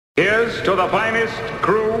Here's to the finest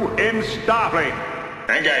crew in Starfleet.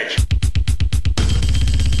 Engage.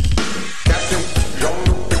 Captain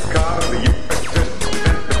Jean-Luc Picard of the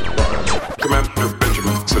USS Commander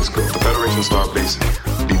Benjamin Sisko, the Federation Star Base,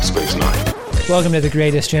 Deep Space Nine. Welcome to the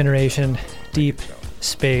greatest generation, Deep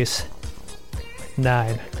Space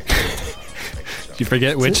Nine. Did you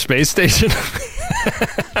forget which space station?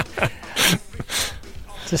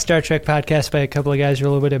 It's a Star Trek podcast by a couple of guys who are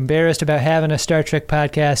a little bit embarrassed about having a Star Trek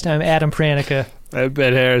podcast. I'm Adam Pranica. I'm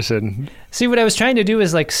Ben Harrison. See, what I was trying to do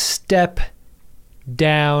is like step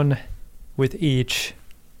down with each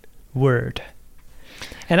word.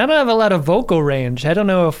 And I don't have a lot of vocal range. I don't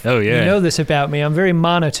know if you know this about me. I'm very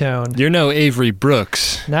monotone. You're no Avery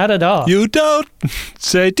Brooks. Not at all. You don't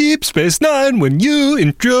say Deep Space Nine when you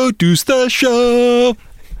introduce the show.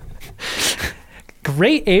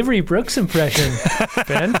 Great Avery Brooks impression,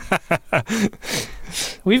 Ben.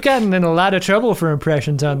 We've gotten in a lot of trouble for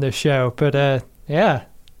impressions on this show, but yeah,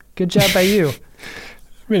 good job by you. I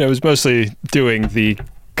mean, I was mostly doing the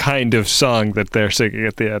kind of song that they're singing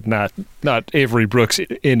at the end, not Avery Brooks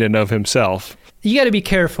in and of himself. You got to be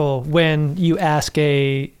careful when you ask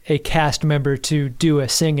a cast member to do a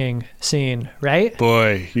singing scene, right?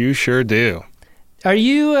 Boy, you sure do. Are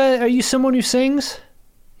you someone who sings?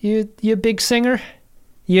 You a big singer?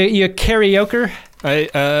 You a karaoke?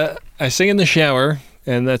 I sing in the shower,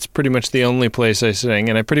 and that's pretty much the only place I sing.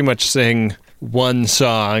 And I pretty much sing one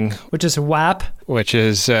song, which is WAP, which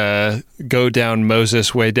is "Go Down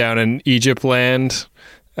Moses, Way Down in Egypt Land."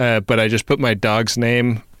 But I just put my dog's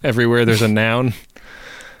name everywhere there's a noun.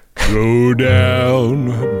 Go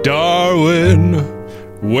down,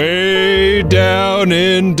 Darwin, way down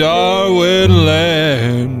in Darwin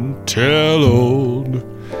land. Tell old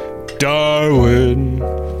Darwin,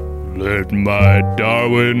 let my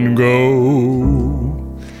Darwin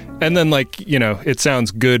go. And then, it sounds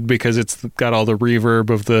good because it's got all the reverb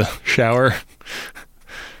of the shower.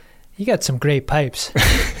 You got some great pipes,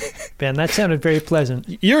 Ben. That sounded very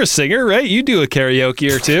pleasant. You're a singer, right? You do a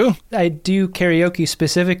karaoke or two. I do karaoke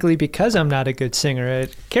specifically because I'm not a good singer.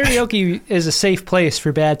 Karaoke is a safe place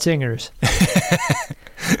for bad singers.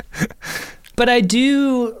 But I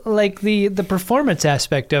do like the performance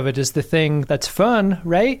aspect of it is the thing that's fun,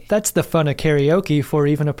 right? That's the fun of karaoke for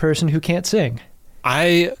even a person who can't sing.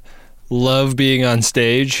 I love being on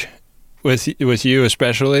stage with you,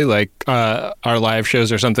 especially. Our live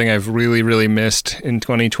shows are something I've really, really missed in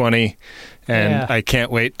 2020, and I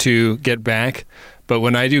can't wait to get back. But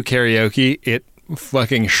when I do karaoke, it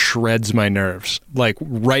fucking shreds my nerves.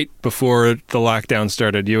 Right before the lockdown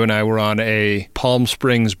started, you and I were on a Palm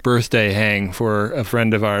Springs birthday hang for a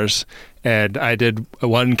friend of ours, and I did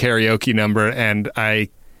one karaoke number, and I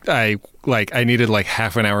needed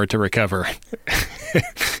half an hour to recover.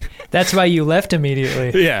 That's why you left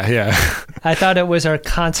immediately. Yeah. I thought it was our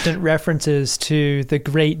constant references to the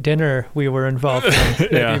great dinner we were involved in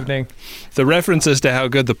that evening. The references to how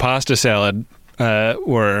good the pasta salad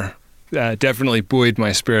were definitely buoyed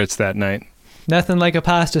my spirits that night. Nothing like a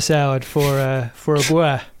pasta salad for a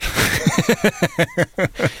boy.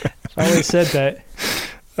 Always said that.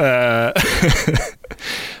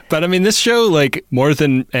 But I mean, this show, more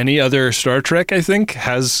than any other Star Trek, I think,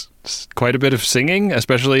 has quite a bit of singing,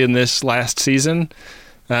 especially in this last season.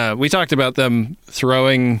 We talked about them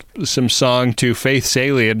throwing some song to Faith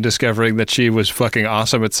Saley and discovering that she was fucking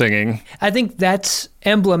awesome at singing. I think that's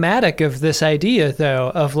emblematic of this idea, though,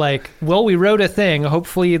 of we wrote a thing.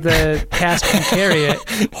 Hopefully the cast can carry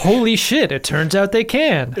it. Holy shit, it turns out they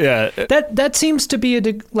can. Yeah. That seems to be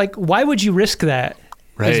why would you risk that?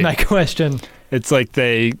 Right. Is my question. It's like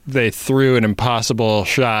they threw an impossible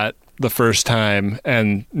shot the first time,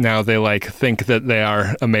 and now they think that they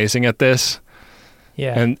are amazing at this.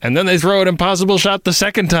 Yeah. And then they throw an impossible shot the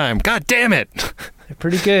second time. God damn it. They're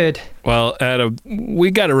pretty good. Well, Adam, we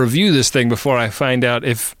got to review this thing before I find out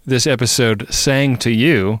if this episode sang to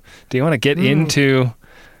you. Do you want to get into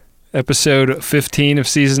episode 15 of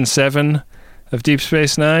season 7 of Deep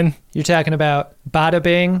Space Nine? You're talking about Bada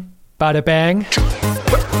Bing, Bada Bang?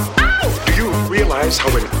 Do you realize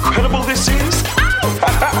how incredible this is?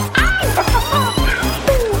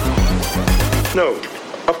 No,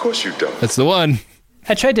 of course you don't. That's the one.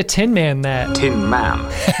 I tried to Tin Man that. Tin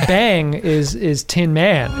Man. Bang is Tin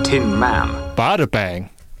Man. Tin Man. Bada bang.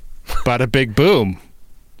 Bada big boom.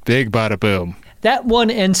 Big bada boom. That one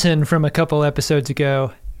ensign from a couple episodes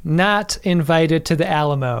ago, not invited to the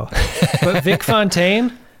Alamo. But Vic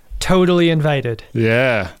Fontaine, totally invited.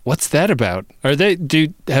 Yeah. What's that about?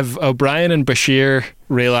 Have O'Brien and Bashir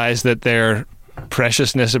realized that they're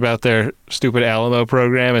preciousness about their stupid Alamo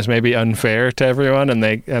program is maybe unfair to everyone, and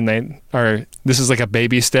this is like a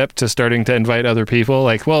baby step to starting to invite other people.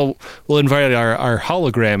 Like, well, we'll invite our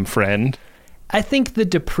hologram friend. I think the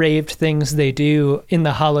depraved things they do in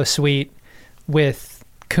the holosuite with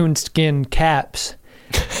coonskin caps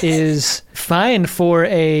is fine for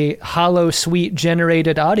a holosuite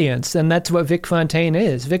generated audience, and that's what Vic Fontaine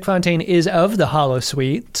is. Vic Fontaine is of the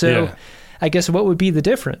holosuite, so yeah. I guess what would be the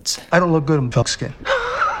difference? I don't look good in buckskin.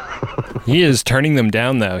 He is turning them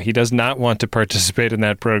down, though. He does not want to participate in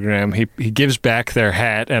that program. He gives back their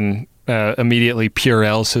hat and immediately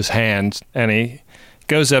Purells his hand, and he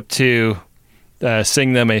goes up to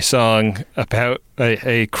sing them a song about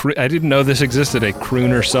I didn't know this existed, a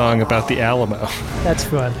crooner song about the Alamo. That's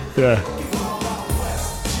fun. Yeah.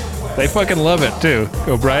 They fucking love it, too.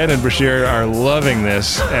 O'Brien and Bashir are loving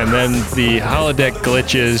this, and then the holodeck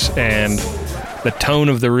glitches, and the tone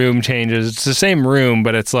of the room changes. It's the same room,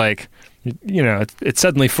 but it's like, it's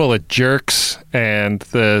suddenly full of jerks, and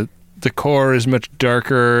the decor is much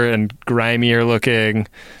darker and grimier looking.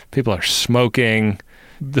 People are smoking.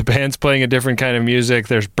 The band's playing a different kind of music.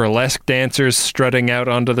 There's burlesque dancers strutting out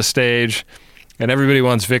onto the stage, and everybody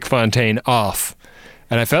wants Vic Fontaine off.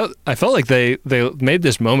 And I felt like they made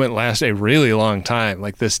this moment last a really long time,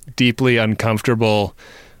 like this deeply uncomfortable,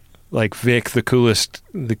 like Vic, the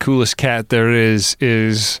coolest cat there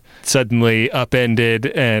is suddenly upended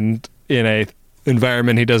and in a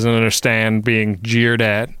environment he doesn't understand, being jeered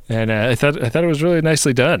at. And I thought it was really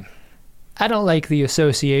nicely done. I don't like the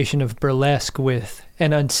association of burlesque with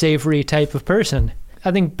an unsavory type of person.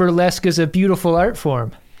 I think burlesque is a beautiful art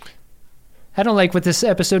form. I don't like what this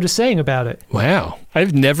episode is saying about it. Wow.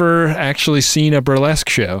 I've never actually seen a burlesque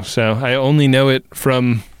show, so I only know it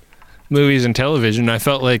from movies and television. I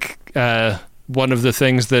felt like one of the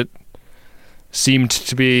things that seemed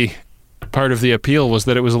to be part of the appeal was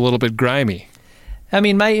that it was a little bit grimy. I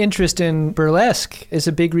mean, my interest in burlesque is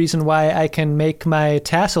a big reason why I can make my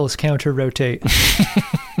tassels counter-rotate.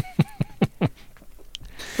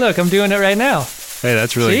 Look, I'm doing it right now. Hey,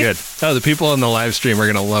 that's really good. Oh, the people on the live stream are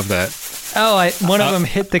going to love that. Oh, one of them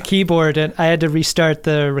hit the keyboard and I had to restart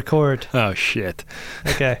the record. Oh, shit.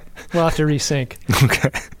 Okay. We'll have to resync.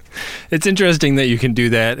 Okay. It's interesting that you can do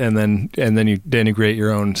that and then you denigrate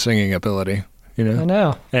your own singing ability. I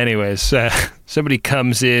know. Anyways, somebody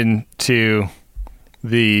comes in to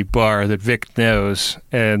the bar that Vic knows,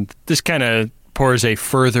 and this kind of pours a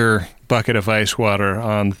further bucket of ice water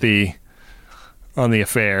on the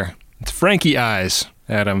affair. It's Frankie Eyes,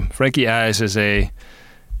 Adam. Frankie Eyes is a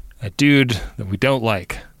dude that we don't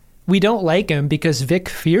like. We don't like him because Vic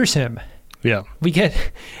fears him. Yeah. We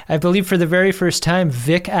get, I believe for the very first time,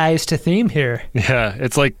 Vic Eyes to theme here. Yeah,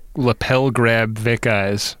 it's like lapel grab Vic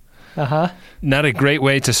Eyes. Uh-huh. Not a great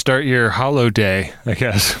way to start your holo day, I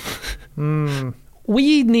guess.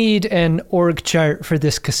 We need an org chart for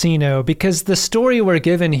this casino because the story we're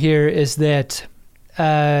given here is that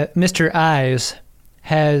Mr. Eyes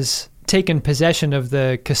has taken possession of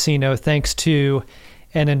the casino thanks to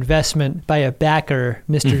an investment by a backer,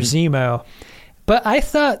 Mr. Zemo. But I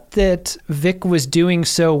thought that Vic was doing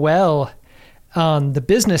so well on the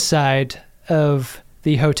business side of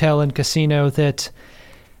the hotel and casino that,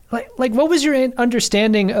 like what was your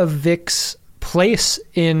understanding of Vic's place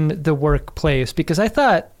in the workplace? Because I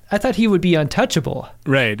thought he would be untouchable.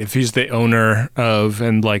 Right, if he's the owner of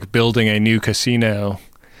and like building a new casino.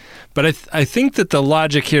 But I think that the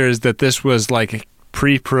logic here is that this was like a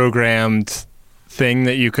pre-programmed thing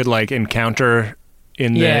that you could like encounter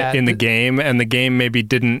in the game, and the game maybe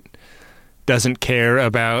doesn't care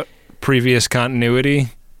about previous continuity.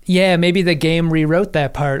 Yeah, maybe the game rewrote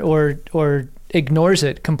that part or ignores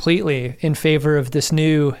it completely in favor of this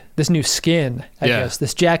new skin, I guess,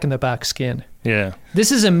 this Jack in the Box skin. Yeah.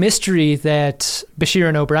 This is a mystery that Bashir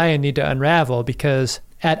and O'Brien need to unravel because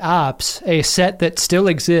at Ops, a set that still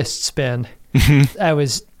exists, Ben, I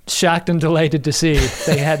was shocked and delighted to see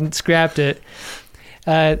they hadn't scrapped it.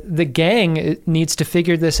 The gang needs to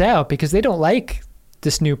figure this out because they don't like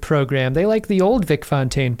this new program. They like the old Vic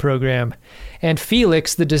Fontaine program. And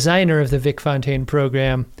Felix, the designer of the Vic Fontaine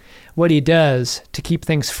program, what he does to keep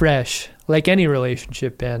things fresh, like any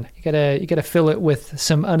relationship, Ben, you gotta fill it with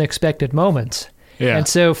some unexpected moments. Yeah. And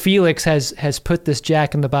so Felix has put this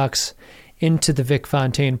Jack in the Box into the Vic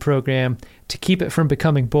Fontaine program to keep it from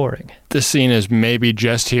becoming boring. This scene is maybe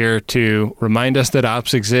just here to remind us that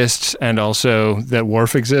Ops exists and also that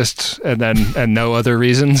Worf exists and no other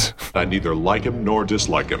reasons. I neither like him nor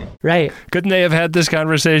dislike him. Right. Couldn't they have had this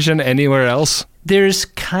conversation anywhere else? There's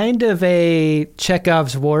kind of a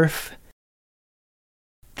Chekhov's Worf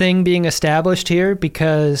thing being established here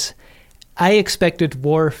because I expected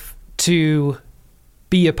Worf to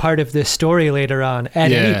be a part of this story later on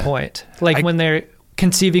at any point. Like when they're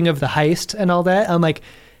conceiving of the heist and all that, I'm like,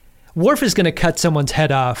 Worf is going to cut someone's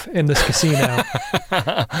head off in this casino.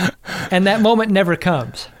 And that moment never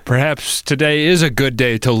comes. Perhaps today is a good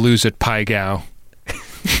day to lose at Pai Gow.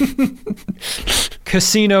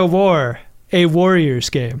 Casino War, a Warriors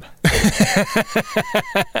game. That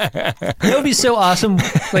would be so awesome.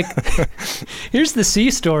 Like, here's the C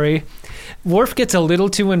story. Worf gets a little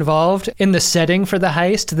too involved in the setting for the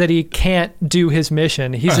heist that he can't do his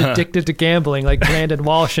mission. He's addicted to gambling like Brandon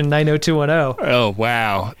Walsh in 90210. Oh,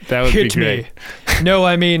 wow. That would hit be great. Me. No,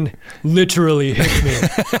 I mean, literally hit me.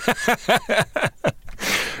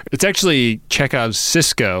 It's actually Chekhov's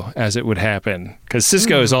Sisko, as it would happen, because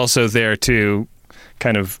Sisko is also there to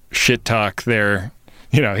kind of shit talk their,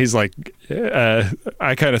 he's like,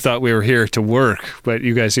 I kind of thought we were here to work, but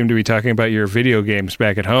you guys seem to be talking about your video games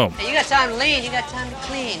back at home. Hey, you got time to lean, you got time to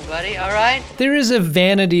clean, buddy, all right? There is a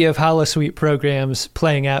vanity of holosuite programs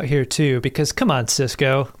playing out here, too, because, come on,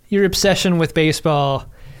 Sisko, your obsession with baseball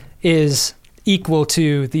is equal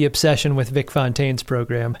to the obsession with Vic Fontaine's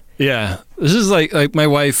program. Yeah. This is like my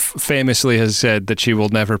wife famously has said that she will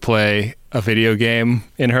never play a video game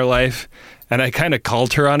in her life. And I kind of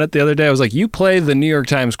called her on it the other day. I was like, you play the New York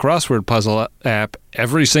Times crossword puzzle app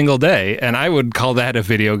every single day, and I would call that a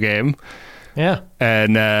video game. Yeah.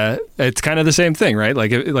 And it's kind of the same thing, right?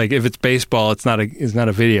 Like if it's baseball, it's not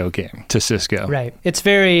a video game to Sisko. Right. It's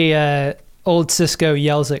very old Sisko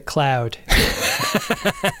yells at Cloud.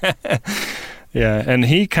 Yeah, and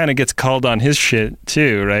he kind of gets called on his shit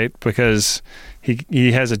too, right? Because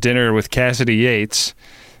he has a dinner with Cassidy Yates,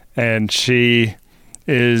 and she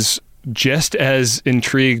is just as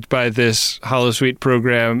intrigued by this holosuite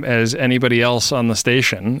program as anybody else on the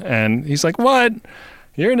station. And he's like, what?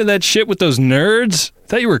 You're into that shit with those nerds? I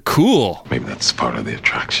thought you were cool. Maybe that's part of the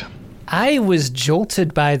attraction. I was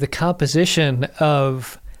jolted by the composition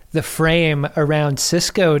of the frame around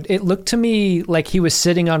Sisko. It looked to me like he was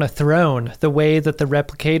sitting on a throne, the way that the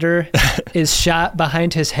replicator is shot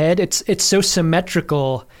behind his head. It's so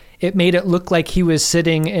symmetrical. It made it look like he was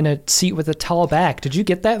sitting in a seat with a tall back. Did you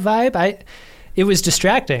get that vibe? It was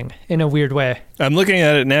distracting in a weird way. I'm looking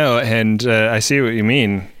at it now, and I see what you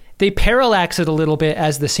mean. They parallax it a little bit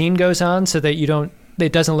as the scene goes on so that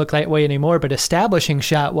it doesn't look that way anymore, but establishing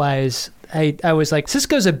shot-wise, I was like,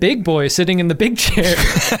 Sisko's a big boy sitting in the big chair.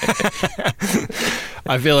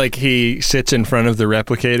 I feel like he sits in front of the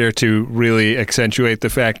replicator to really accentuate the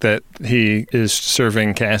fact that he is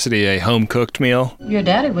serving Cassidy a home-cooked meal. Your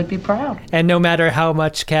daddy would be proud. And no matter how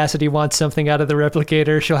much Cassidy wants something out of the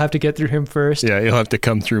replicator, she'll have to get through him first. Yeah, he'll have to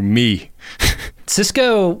come through me.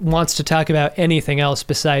 Sisko wants to talk about anything else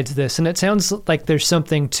besides this, and it sounds like there's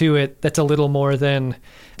something to it that's a little more than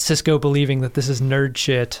Sisko believing that this is nerd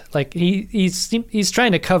shit. Like, he's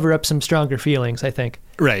trying to cover up some stronger feelings, I think.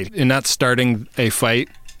 Right. In not starting a fight,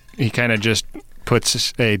 he kind of just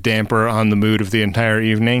puts a damper on the mood of the entire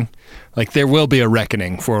evening. Like, there will be a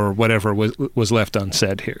reckoning for whatever was left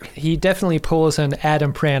unsaid here. He definitely pulls an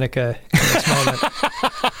Adam Pranica in this moment.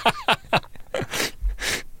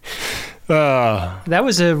 That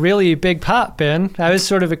was a really big pop, Ben. I was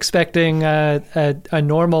sort of expecting a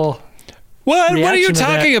normal What are you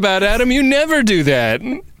talking about, Adam? You never do that.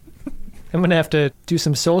 I'm going to have to do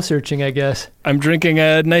some soul searching, I guess. I'm drinking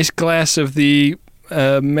a nice glass of the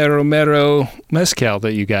Mero Mero mezcal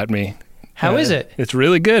that you got me. How is it? It's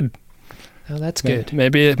really good. Oh, that's good.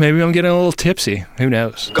 Maybe I'm getting a little tipsy. Who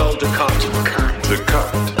knows? Golden cotton, the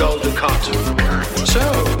cut, golden cotton.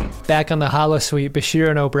 So, back on the holosuite, Bashir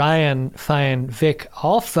and O'Brien find Vic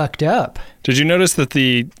all fucked up. Did you notice that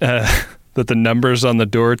the numbers on the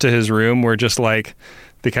door to his room were just like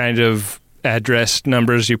the kind of address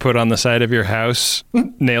numbers you put on the side of your house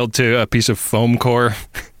nailed to a piece of foam core?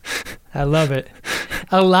 I love it.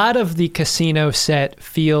 A lot of the casino set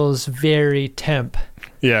feels very temp.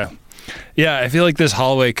 Yeah. Yeah, I feel like this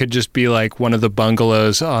hallway could just be like one of the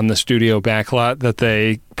bungalows on the studio backlot that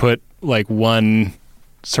they put like one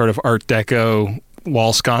sort of Art Deco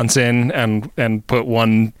wall sconce in and put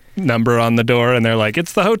one number on the door, and they're like,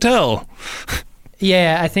 it's the hotel.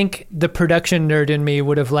 Yeah, I think the production nerd in me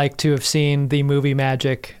would have liked to have seen the movie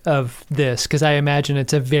magic of this, because I imagine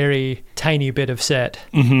it's a very tiny bit of set.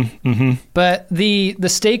 Mm-hmm, mm-hmm. But the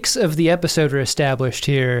stakes of the episode are established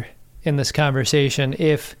here in this conversation.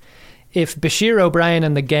 If Bashir O'Brien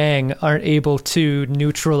and the gang aren't able to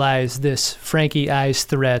neutralize this Frankie Eyes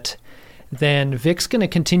threat, then Vic's going to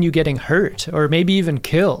continue getting hurt, or maybe even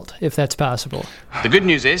killed, if that's possible. The good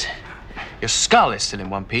news is, Your skull is still in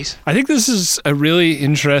one piece. I think this is a really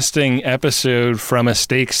interesting episode from a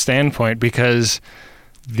stakes standpoint because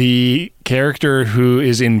the character who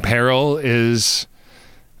is in peril is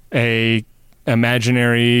a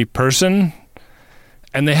imaginary person,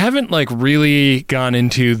 and they haven't like really gone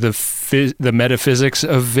into the metaphysics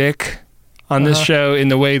of Vic on this show in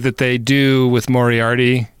the way that they do with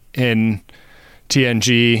Moriarty in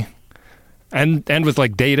TNG and with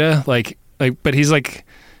like Data, but he's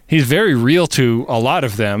very real to a lot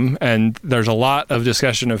of them, and there's a lot of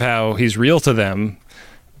discussion of how he's real to them,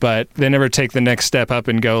 but they never take the next step up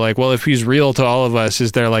and go like, well, if he's real to all of us,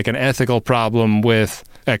 is there like an ethical problem with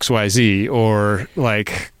XYZ or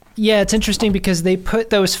like... Yeah, it's interesting because they put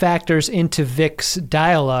those factors into Vic's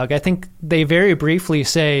dialogue. I think they very briefly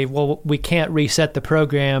say, well, we can't reset the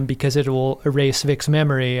program because it will erase Vic's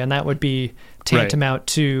memory, and that would be tantamount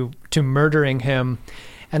to murdering him.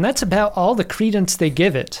 And that's about all the credence they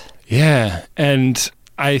give it. Yeah, and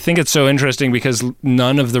I think it's so interesting because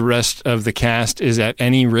none of the rest of the cast is at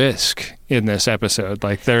any risk in this episode.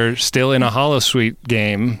 Like, they're still in a holosuite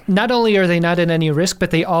game. Not only are they not at any risk,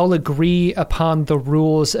 but they all agree upon the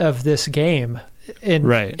rules of this game. And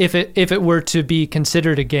if it were to be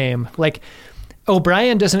considered a game. Like,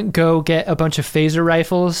 O'Brien doesn't go get a bunch of phaser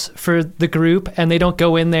rifles for the group, and they don't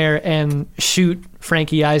go in there and shoot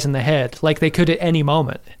Frankie Eyes in the head like they could at any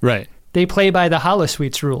moment. Right. They play by the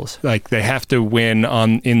holosuite's rules. Like, they have to win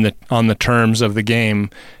on the terms of the game,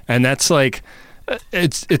 and that's like,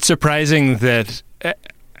 it's surprising that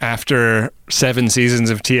after 7 seasons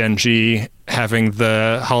of TNG, having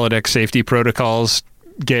the holodeck safety protocols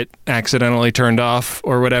get accidentally turned off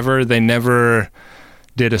or whatever, they never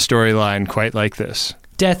did a storyline quite like this.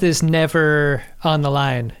 Death is never on the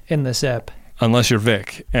line in this ep. Unless you're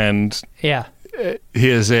Vic, and yeah, he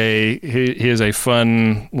is a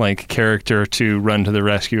fun like character to run to the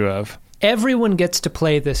rescue of. Everyone gets to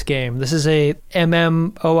play this game. This is a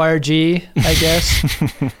MMORG, I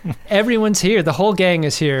guess. Everyone's here. The whole gang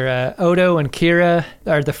is here. Odo and Kira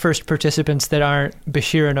are the first participants that aren't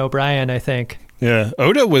Bashir and O'Brien, I think. Yeah,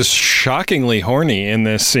 Odo was shockingly horny in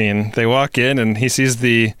this scene. They walk in and he sees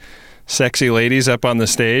the sexy ladies up on the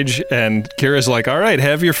stage, and Kira's like, all right,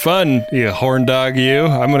 have your fun, you horn dog, you.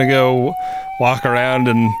 I'm going to go walk around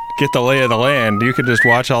and get the lay of the land. You can just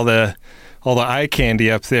watch all the eye candy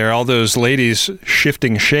up there, all those ladies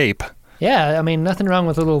shifting shape. Yeah, I mean, nothing wrong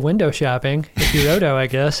with a little window shopping, if you're Odo, I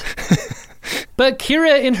guess. But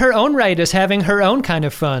Kira, in her own right, is having her own kind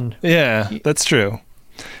of fun. Yeah, that's true.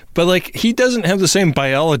 But, like, he doesn't have the same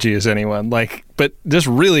biology as anyone. Like, but this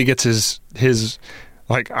really gets his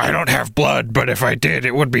like, I don't have blood, but if I did,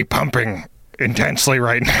 it would be pumping intensely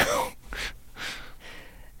right now.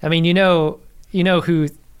 I mean, you know who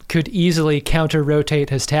could easily counter-rotate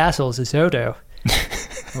his tassels is Odo.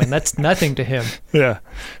 I mean, that's nothing to him. Yeah.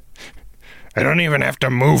 I don't even have to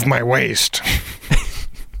move my waist.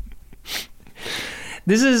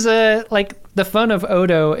 This is, like, the fun of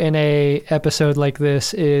Odo in a episode like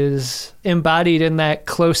this is embodied in that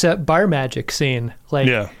close-up bar magic scene. Like,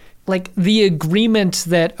 yeah. Like, the agreement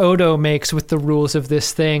that Odo makes with the rules of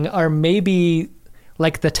this thing are maybe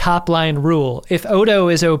like the top line rule. If Odo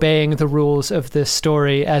is obeying the rules of this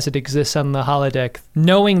story as it exists on the holodeck,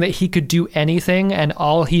 knowing that he could do anything and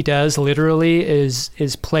all he does literally is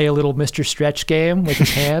play a little Mr. Stretch game with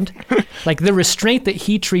his hand, like the restraint that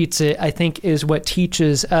he treats it, I think, is what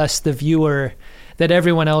teaches us, the viewer, that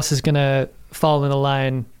everyone else is going to fall in a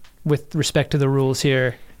line with respect to the rules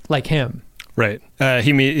here, like him. Right.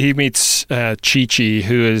 He meets Chi-Chi,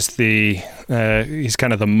 who is he's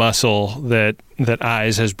kind of the muscle that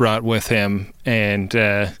Eyes has brought with him, and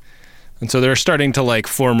so they're starting to like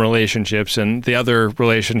form relationships. And the other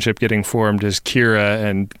relationship getting formed is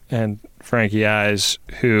Kira and Frankie Eyes,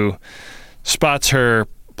 who spots her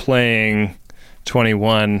playing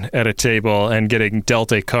 21 at a table and getting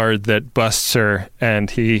dealt a card that busts her,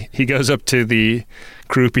 and he goes up to the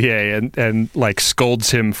croupier and like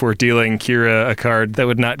scolds him for dealing Kira a card that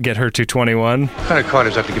would not get her to 21. What kind of card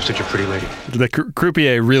is that to give such a pretty lady? The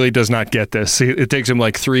croupier really does not get this. It takes him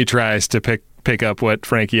like 3 tries to pick up what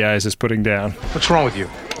Frankie Eyes is putting down. What's wrong with you?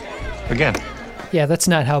 Again. Yeah, that's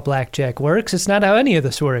not how blackjack works. It's not how any of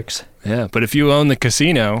this works. Yeah, but if you own the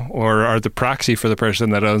casino or are the proxy for the person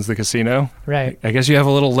that owns the casino, right? I guess you have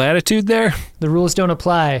a little latitude there. The rules don't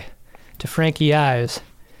apply to Frankie Eyes.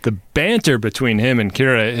 The banter between him and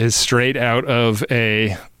Kira is straight out of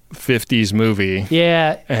a 50s movie.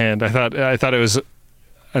 Yeah. And I thought it was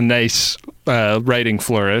a nice writing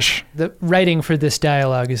flourish. The writing for this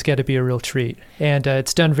dialogue has got to be a real treat, and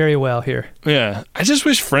it's done very well here. Yeah. I just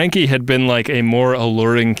wish Frankie had been like a more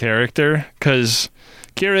alluring character, because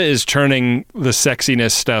Kira is turning the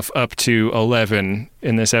sexiness stuff up to 11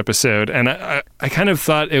 in this episode, and I kind of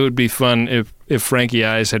thought it would be fun if Frankie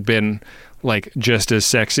Eyes had been like just as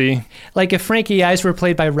sexy. Like if Frankie Eyes were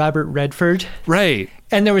played by Robert Redford. Right.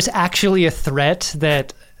 And there was actually a threat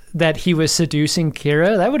that he was seducing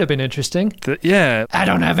Kira, that would have been interesting. Yeah. I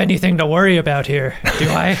don't have anything to worry about here, do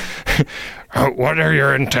I? What are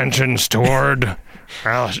your intentions toward?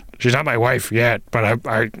 Well, she's not my wife yet, but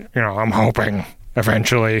I'm hoping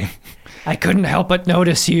eventually. I couldn't help but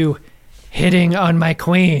notice you hitting on my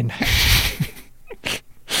queen.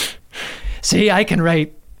 See, I can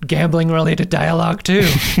write gambling-related dialogue too.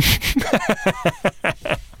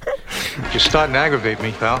 You're starting to aggravate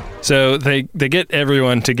me, pal. So they get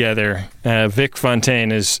everyone together. Vic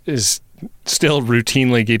Fontaine is still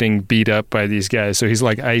routinely getting beat up by these guys, so he's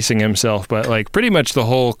like icing himself, but like pretty much the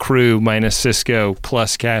whole crew minus Cisco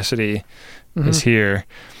plus Cassidy is here.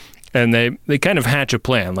 And they kind of hatch a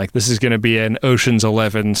plan. Like, this is going to be an Ocean's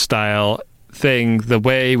 11 style thing. The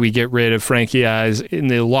way we get rid of Frankie Eyes in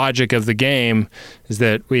the logic of the game is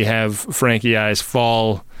that we have Frankie Eyes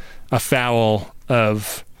fall afoul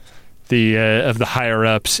of the higher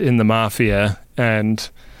ups in the mafia, and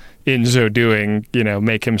in so doing,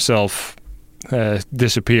 make himself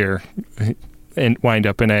disappear and wind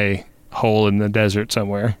up in a hole in the desert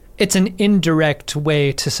somewhere. It's an indirect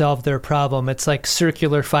way to solve their problem. It's like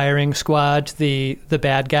circular firing squad, the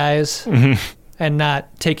bad guys, and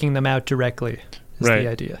not taking them out directly is the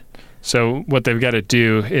idea. So what they've got to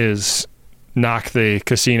do is knock the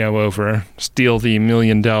casino over, steal the $1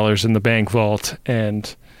 million in the bank vault,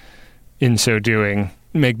 and in so doing,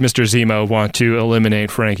 make Mr. Zemo want to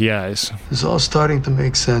eliminate Frankie Eyes. It's all starting to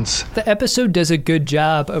make sense. The episode does a good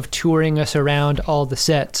job of touring us around all the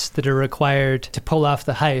sets that are required to pull off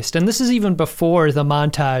the heist. And this is even before the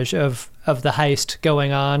montage of the heist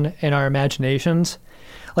going on in our imaginations.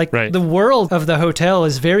 Like, the world of the hotel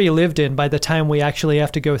is very lived in by the time we actually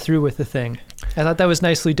have to go through with the thing. I thought that was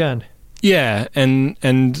nicely done. Yeah,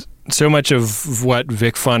 and so much of what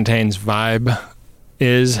Vic Fontaine's vibe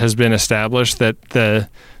has been established, that the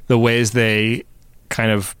ways they kind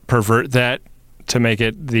of pervert that to make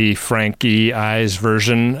it the Frankie Eyes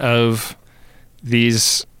version of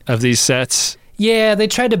these sets. Yeah, they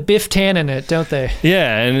try to Biff Tannen it, don't they?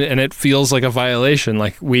 Yeah, and it feels like a violation.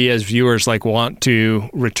 Like, we as viewers want to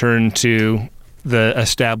return to the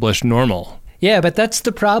established normal. Yeah, but that's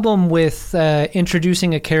the problem with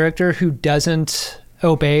introducing a character who doesn't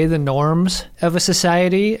obey the norms of a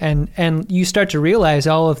society, and you start to realize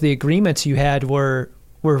all of the agreements you had were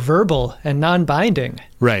verbal and non-binding.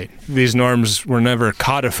 Right. These norms were never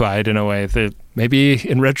codified in a way that maybe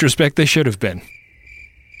in retrospect they should have been.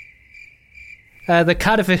 The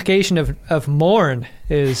codification of Morn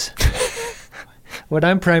is what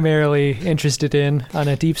I'm primarily interested in on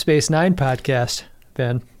a Deep Space Nine podcast,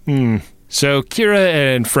 Ben. So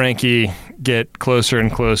Kira and Frankie get closer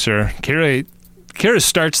and closer. Kira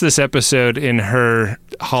starts this episode in her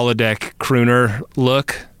holodeck crooner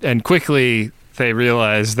look, and quickly they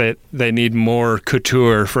realize that they need more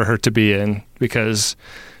couture for her to be in, because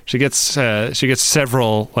she gets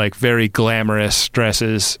several like very glamorous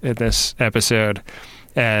dresses in this episode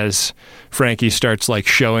as Frankie starts like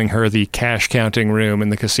showing her the cash counting room in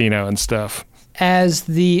the casino and stuff. As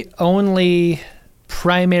the only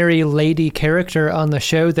primary lady character on the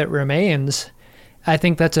show that remains, I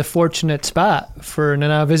think that's a fortunate spot for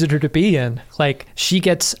Nana Visitor to be in. Like, she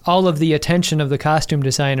gets all of the attention of the costume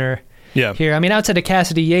designer here. I mean, outside of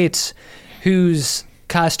Cassidy Yates, whose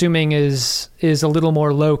costuming is a little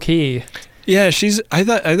more low key. Yeah, I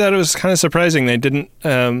thought it was kind of surprising they didn't.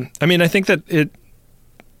 I think that it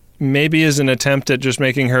maybe is an attempt at just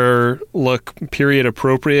making her look period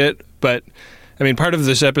appropriate, but I mean, part of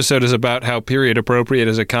this episode is about how period appropriate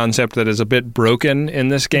is a concept that is a bit broken in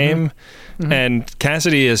this game. And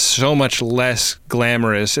Cassidy is so much less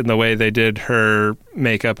glamorous in the way they did her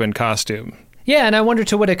makeup and costume. Yeah, and I wonder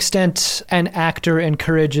to what extent an actor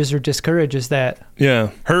encourages or discourages that. Yeah.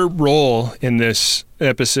 Her role in this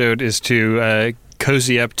episode is to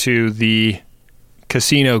cozy up to the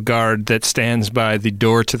casino guard that stands by the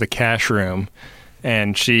door to the cash room.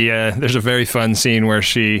 And there's a very fun scene where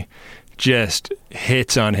she just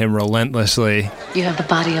hits on him relentlessly. You have the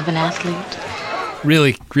body of an athlete.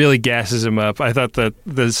 Really, really gasses him up. I thought that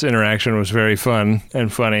this interaction was very fun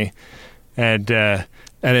and funny, and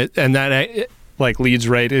that like leads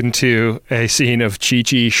right into a scene of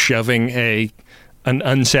Chi-Chi shoving an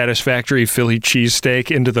unsatisfactory Philly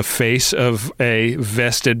cheesesteak into the face of a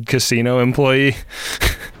vested casino employee.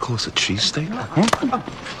 Call us a cheesesteak? Huh?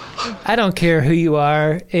 I don't care who you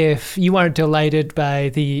are. If you aren't delighted by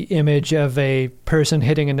the image of a person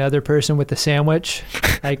hitting another person with a sandwich,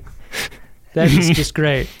 like, that is just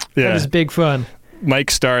great. Yeah. That is big fun.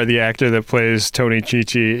 Mike Starr, the actor that plays Tony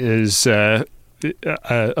Chichi, is a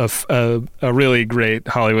really great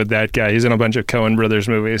Hollywood that guy. He's in a bunch of Coen Brothers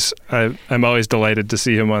movies. I'm always delighted to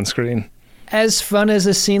see him on screen. As fun as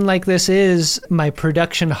a scene like this is, my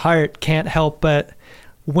production heart can't help but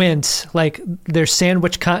wince. Like, there's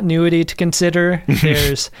sandwich continuity to consider.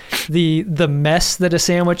 There's the mess that a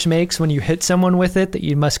sandwich makes when you hit someone with it that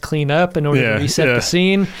you must clean up in order to reset the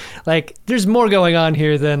scene. Like, there's more going on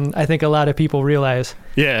here than I think a lot of people realize.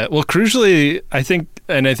 Yeah, well, crucially, I think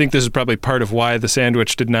this is probably part of why the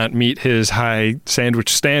sandwich did not meet his high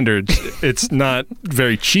sandwich standards. It's not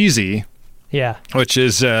very cheesy. Yeah. Which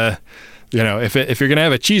is, if you're going to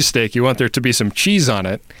have a cheesesteak, you want there to be some cheese on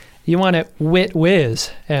it. You want it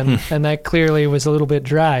whiz, and that clearly was a little bit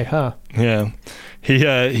dry, huh? Yeah.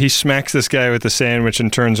 He smacks this guy with the sandwich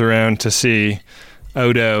and turns around to see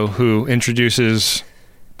Odo, who introduces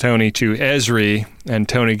Tony to Esri, and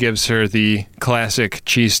Tony gives her the classic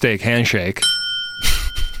cheesesteak handshake.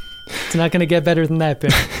 It's not going to get better than that,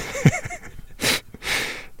 Ben.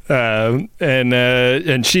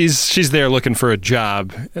 And she's there looking for a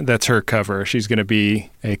job. That's her cover. She's going to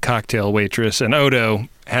be a cocktail waitress. And Odo,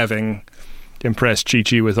 having impressed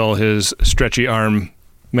Chi-Chi with all his stretchy arm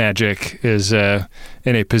magic, is in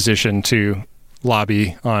a position to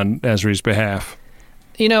lobby on Esri's behalf.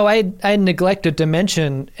 You know, I neglected to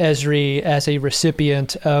mention Esri as a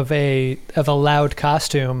recipient of a loud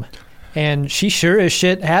costume. And she sure as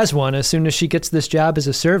shit has one as soon as she gets this job as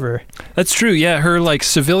a server. That's true. Yeah, her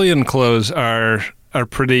civilian clothes are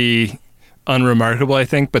pretty unremarkable, I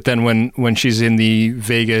think. But then when she's in the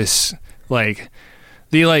Vegas,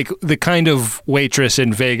 the kind of waitress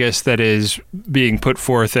in Vegas that is being put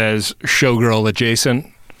forth as showgirl adjacent,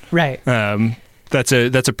 right? That's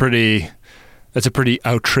a pretty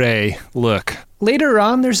outre look. Later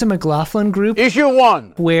on, there's a McLaughlin group. Issue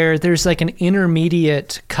 1. Where there's an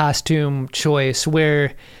intermediate costume choice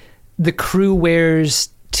where the crew wears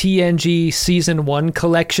TNG Season 1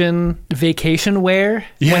 collection vacation wear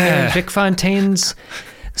when they're in Vic Fontaine's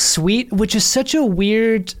suite, which is such a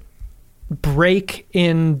weird break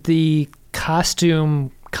in the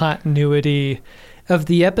costume continuity of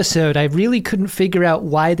the episode. I really couldn't figure out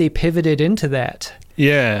why they pivoted into that.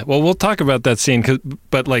 Yeah, well, we'll talk about that scene,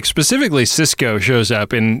 but specifically Sisko shows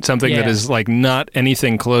up in something that is not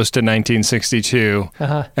anything close to 1962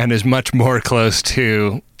 and is much more close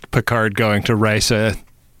to Picard going to Risa,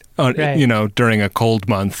 during a cold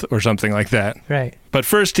month or something like that. Right. But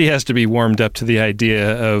first he has to be warmed up to the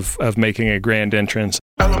idea of making a grand entrance.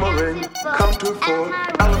 Alamarin, come to fore.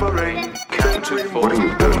 Alamarin, come to fore. What are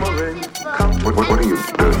you doing? What are you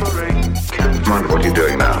doing? Come on, what are you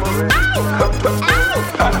doing now?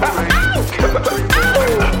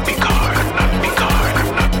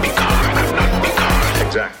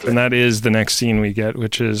 Exactly. And that is the next scene we get,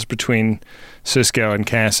 which is between Sisko and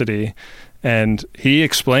Cassidy. And he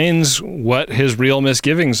explains what his real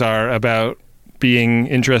misgivings are about being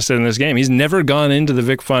interested in this game. He's never gone into the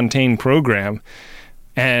Vic Fontaine program.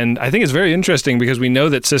 And I think it's very interesting because we know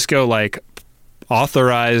that Sisko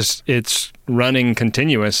authorized its running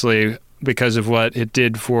continuously because of what it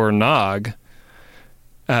did for Nog.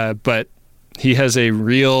 But he has a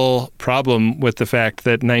real problem with the fact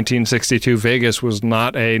that 1962 Vegas was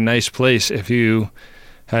not a nice place if you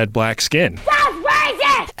had black skin. That's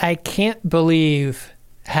racist! I can't believe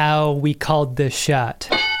how we called this shot.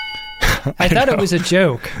 I thought it was a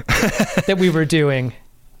joke that we were doing,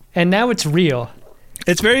 and now it's real.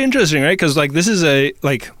 It's very interesting, right? Because this is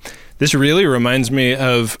this really reminds me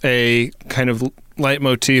of a kind of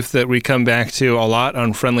leitmotif that we come back to a lot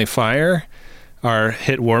on Friendly Fire, our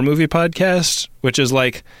hit war movie podcast, which is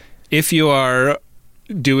if you are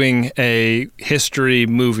doing a history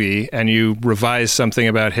movie and you revise something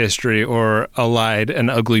about history or elide an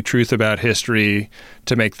ugly truth about history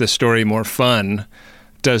to make the story more fun,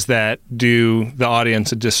 does that do the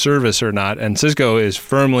audience a disservice or not? And Sisko is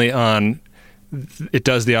firmly on it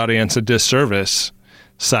does the audience a disservice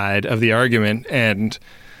side of the argument, and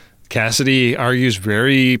Cassidy argues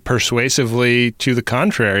very persuasively to the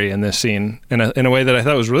contrary in this scene in a way that I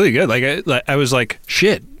thought was really good. I was like,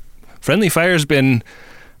 shit, Friendly Fire's been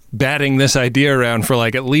batting this idea around for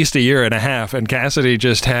at least a year and a half, and Cassidy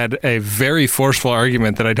just had a very forceful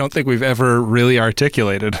argument that I don't think we've ever really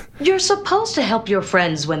articulated. You're supposed to help your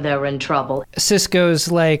friends when they're in trouble. Sisko's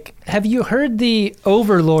have you heard the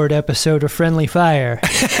Overlord episode of Friendly Fire?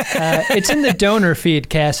 It's in the donor feed,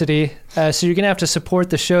 Cassidy, so you're going to have to support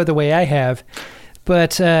the show the way I have.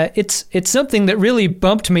 but it's something that really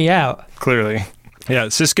bumped me out. Clearly. Yeah,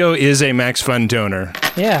 Sisko is a Max Fun donor.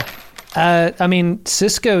 Yeah. I mean,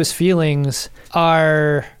 Sisko's feelings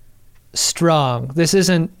are strong. This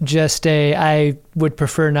isn't just I would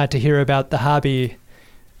prefer not to hear about the hobby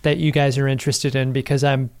that you guys are interested in because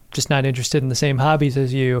I'm just not interested in the same hobbies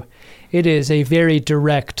as you. It is a very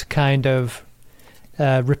direct kind of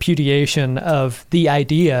repudiation of the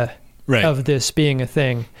idea of this being a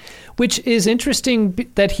thing, which is interesting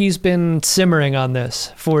that he's been simmering on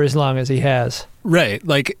this for as long as he has. Right.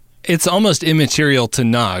 Like, it's almost immaterial to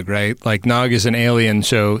Nog, right? Like, Nog is an alien,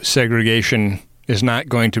 so segregation is not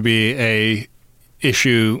going to be a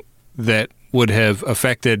issue that would have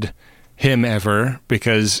affected him ever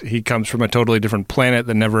because he comes from a totally different planet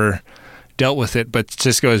that never dealt with it. But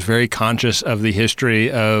Sisko is very conscious of the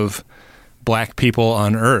history of Black people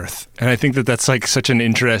on Earth. And I think that that's like such an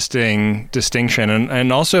interesting distinction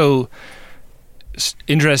and also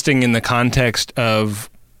interesting in the context of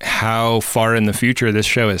how far in the future this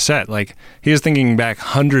show is set. Like, he is thinking back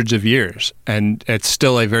hundreds of years, and it's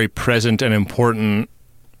still a very present and important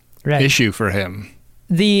issue for him.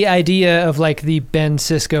 The idea of like the Ben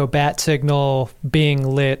Sisko bat signal being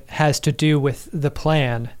lit has to do with the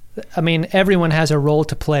plan. I mean, everyone has a role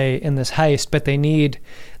to play in this heist, but they need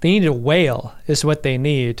a whale is what they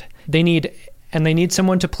need. They need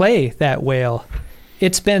someone to play that whale.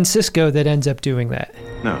 It's Ben Sisko that ends up doing that.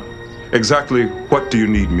 No. Exactly what do you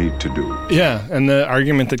need me to do? Yeah, and the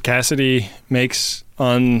argument that Cassidy makes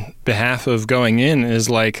on behalf of going in is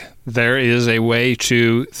like, there is a way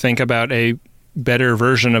to think about a better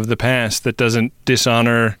version of the past that doesn't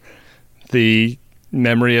dishonor the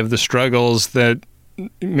memory of the struggles that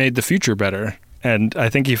made the future better. And I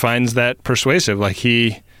think he finds that persuasive. Like,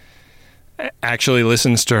 he actually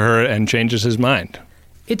listens to her and changes his mind.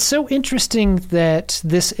 It's so interesting that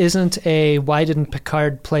this isn't a why didn't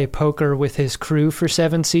Picard play poker with his crew for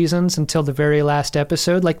 7 seasons until the very last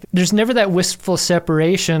episode. Like, there's never that wistful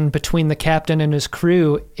separation between the captain and his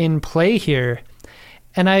crew in play here.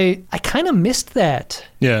 And I kind of missed that.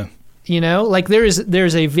 Yeah. You know, like there's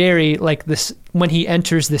a very, like, this, when he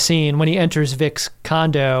enters the scene, when he enters Vic's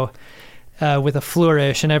condo with a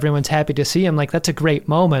flourish and everyone's happy to see him, like, that's a great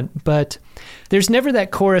moment. But there's never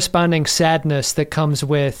that corresponding sadness that comes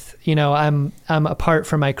with, you know, I'm apart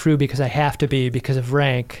from my crew because I have to be because of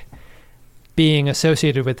rank being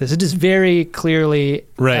associated with this. It is very clearly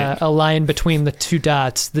a line between the two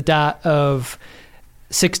dots, the dot of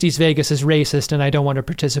 60s Vegas is racist and I don't want to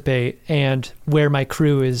participate, and where my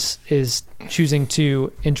crew is choosing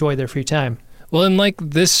to enjoy their free time. Well, and like,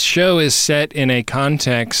 this show is set in a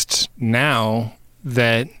context now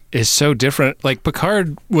that is so different. Like,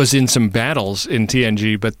 Picard was in some battles in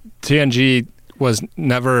TNG, but TNG was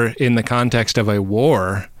never in the context of a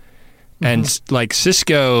war. Mm-hmm. And like,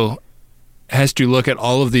 Sisko has to look at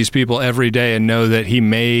all of these people every day and know that he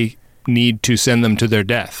may need to send them to their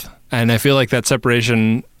death. And I feel like that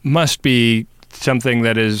separation must be something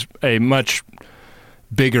that is a much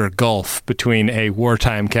bigger gulf between a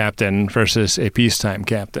wartime captain versus a peacetime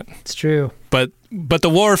captain. It's true. But the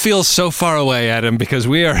war feels so far away, Adam, because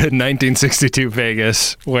we are in 1962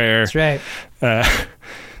 Vegas, where that's right.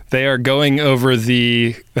 They are going over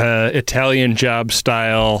the Italian job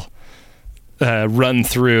style run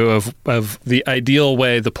through of the ideal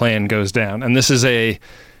way the plan goes down. And this is a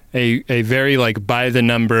very, like, by the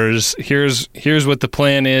numbers, here's what the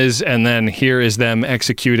plan is, and then here is them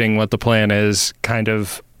executing what the plan is, kind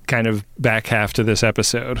of back half to this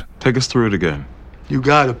episode. Take us through it again. You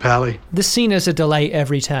got it, Pally. This scene is a delight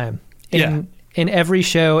every time. In every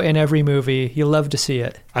show, in every movie, you love to see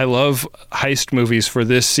it. I love heist movies for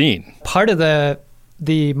this scene. Part of the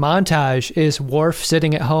montage is Worf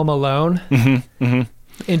sitting at home alone, and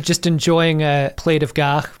just enjoying a plate of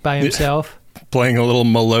gach by himself. Playing a little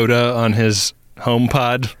melota on his home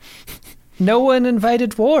pod. No one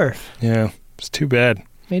invited Worf. Yeah, it's too bad.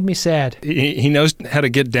 Made me sad. He knows how to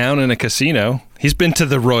get down in a casino. He's been to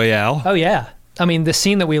the Royale. Oh, yeah. I mean, the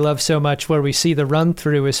scene that we love so much where we see the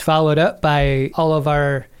run-through is followed up by all of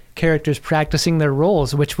our characters practicing their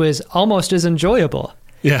roles, which was almost as enjoyable.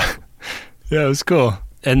 Yeah. Yeah, it was cool.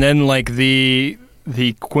 And then, like, the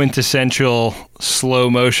quintessential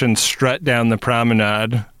slow-motion strut down the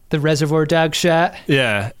promenade. The Reservoir Dog shot.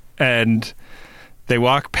 Yeah, and they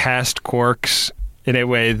walk past Quark's in a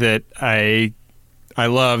way that I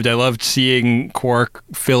loved. I loved seeing Quark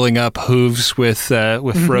filling up hooves with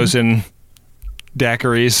frozen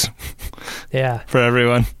daiquiris. Yeah, for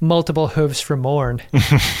everyone. Multiple hooves for Morn,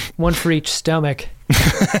 one for each stomach.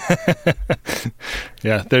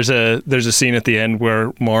 Yeah, there's a scene at the end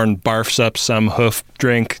where Morn barfs up some hoof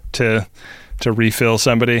drink to to refill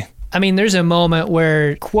somebody. I mean, there's a moment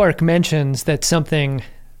where Quark mentions that something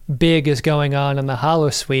big is going on in the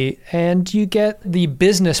holosuite, and you get the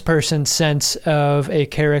business person sense of a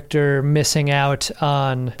character missing out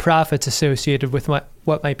on profits associated with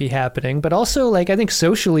what might be happening. But also, like, I think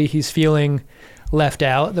socially he's feeling left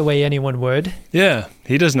out the way anyone would. Yeah,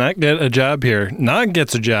 he does not get a job here. Nog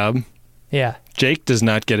gets a job. Yeah. Jake does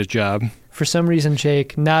not get a job. For some reason,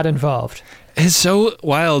 Jake, not involved. It's so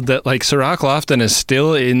wild that, like, Sirach Lofton is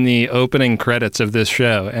still in the opening credits of this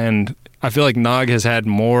show, and I feel like Nog has had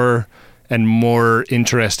more and more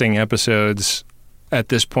interesting episodes at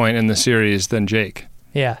this point in the series than Jake.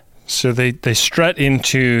 Yeah. So they strut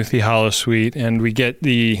into the holosuite, and we get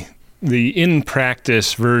the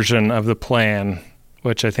in-practice version of the plan,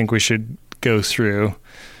 which I think we should go through.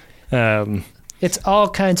 It's all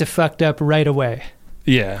kinds of fucked up right away.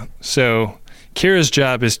 Yeah. So Kira's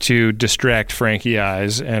job is to distract Frankie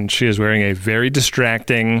Eyes, and she is wearing a very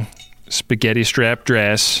distracting spaghetti strap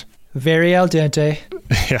dress. Very al dente.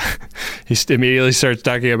 Yeah. He immediately starts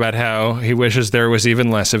talking about how he wishes there was even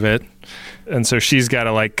less of it. And so she's got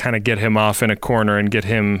to, like, kind of get him off in a corner and get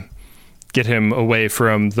him away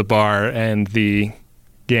from the bar and the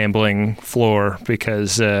gambling floor,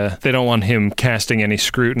 because they don't want him casting any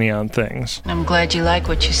scrutiny on things. I'm glad you like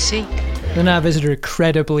what you see. The Not Visitor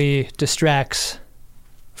credibly distracts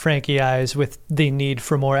Frankie Eyes with the need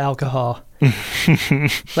for more alcohol.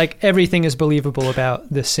 Like, everything is believable about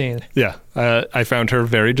this scene. Yeah, I found her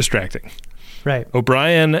very distracting. Right.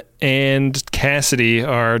 O'Brien and Cassidy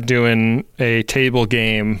are doing a table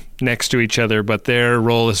game next to each other, but their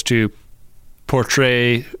role is to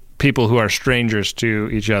portray people who are strangers to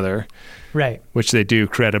each other. Right. Which they do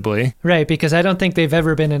credibly. Right, because I don't think they've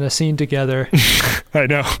ever been in a scene together. I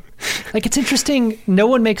know. Like, it's interesting, no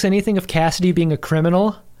one makes anything of Cassidy being a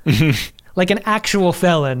criminal. Like, an actual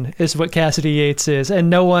felon is what Cassidy Yates is,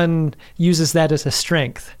 and no one uses that as a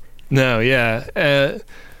strength. No, yeah.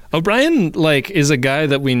 O'Brien, like, is a guy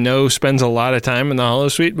that we know spends a lot of time in the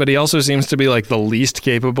holosuite, but he also seems to be, like, the least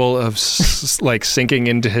capable of like sinking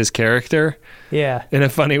into his character. Yeah. In a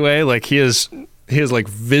funny way. Like, he is like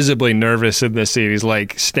visibly nervous in this scene. He's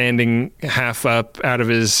like standing half up out of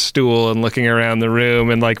his stool and looking around the room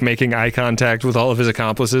and like making eye contact with all of his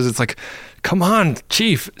accomplices. It's like, come on,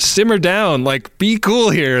 Chief, simmer down. Like, be cool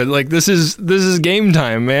here. Like, this is game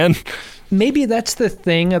time, man. Maybe that's the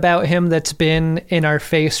thing about him that's been in our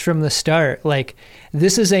face from the start. Like,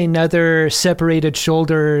 this is another separated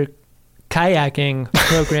shoulder kayaking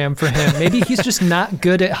program for him. Maybe he's just not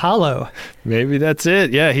good at holo. Maybe that's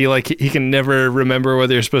it. Yeah, he can never remember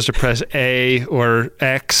whether you're supposed to press A or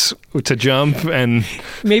X to jump, and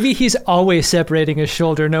maybe he's always separating his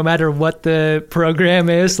shoulder no matter what the program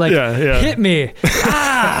is. Like, hit me.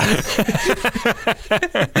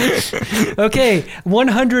 Okay,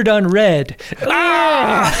 100 on red.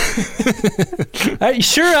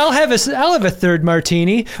 Sure, I'll have a third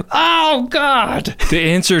martini. Oh God. The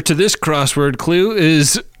answer to this crossword clue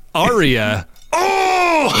is aria.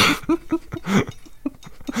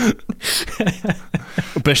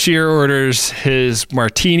 Bashir orders his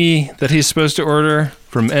martini that he's supposed to order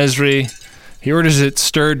from Esri. He orders it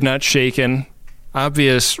stirred, not shaken.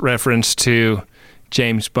 Obvious reference to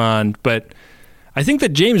James Bond, but I think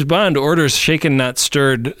that James Bond orders shaken, not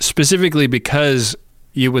stirred specifically because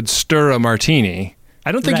you would stir a martini.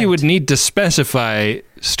 I don't think you would need to specify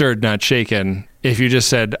stirred, not shaken if you just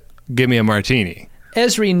said, give me a martini.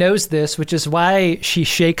 Esri knows this, which is why she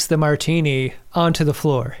shakes the martini onto the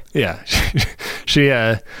floor. Yeah. She,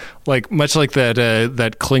 like, much like that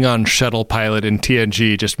Klingon shuttle pilot in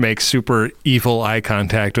TNG, just makes super evil eye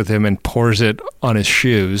contact with him and pours it on his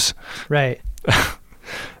shoes. Right.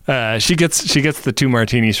 She gets the 2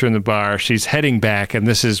 martinis from the bar. She's heading back, and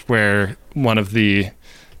this is where one of the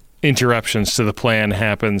interruptions to the plan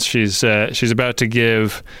happens. She's about to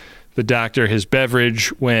give the doctor his beverage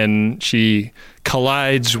when she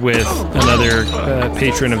collides with another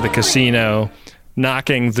patron of the casino,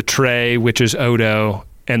 knocking the tray, which is Odo,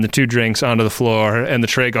 and the 2 drinks onto the floor, and the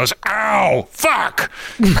tray goes, ow, fuck!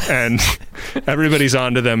 And everybody's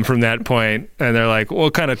onto them from that point, and they're like,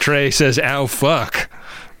 what kind of tray says, ow, fuck?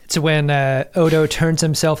 It's when Odo turns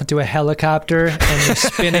himself into a helicopter and the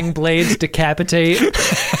spinning blades decapitate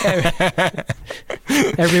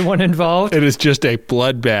everyone involved. It is just a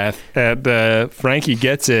bloodbath, and Frankie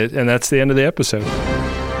gets it, and that's the end of the episode.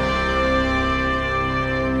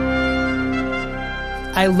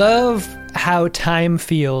 I love how time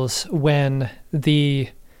feels when the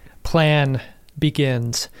plan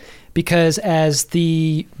begins, because as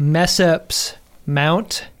the mess-ups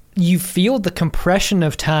mount you feel the compression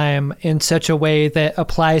of time in such a way that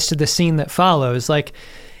applies to the scene that follows. Like,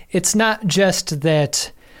 it's not just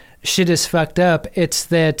that shit is fucked up,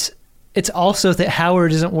 it's also that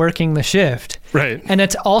Howard isn't working the shift. Right. And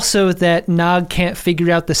it's also that Nog can't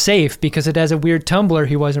figure out the safe because it has a weird tumbler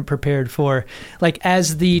he wasn't prepared for. Like,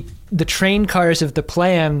 as the train cars of the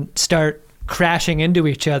plan start crashing into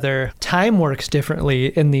each other, time works differently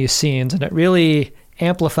in these scenes, and it really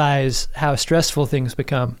amplifies how stressful things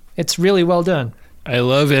become. It's really well done. I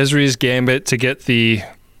love Esri's gambit to get the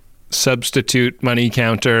substitute money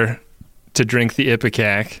counter to drink the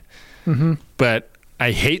Ipecac. Mm-hmm. But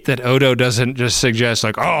I hate that Odo doesn't just suggest,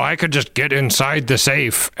 like, oh, I could just get inside the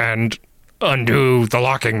safe and undo the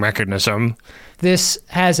locking mechanism. This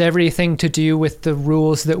has everything to do with the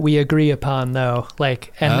rules that we agree upon, though.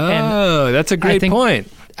 Like, and that's a great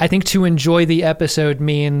point. I think to enjoy the episode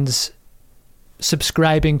means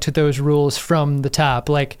subscribing to those rules from the top.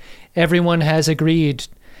 Like, everyone has agreed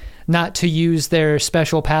not to use their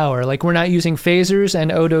special power. Like, we're not using phasers,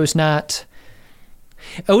 and Odo's not.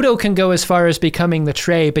 Odo can go as far as becoming the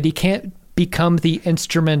tray, but he can't become the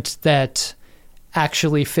instrument that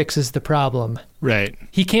actually fixes the problem. Right.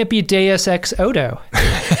 He can't be Deus Ex Odo.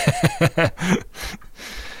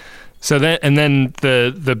 So then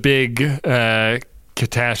the big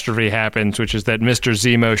catastrophe happens, which is that Mr.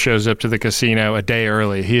 Zemo shows up to the casino a day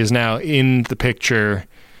early. He is now in the picture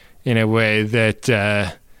in a way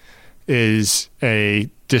that is a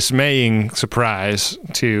dismaying surprise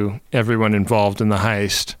to everyone involved in the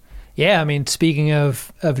heist. Yeah, I mean, speaking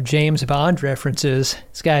of James Bond references,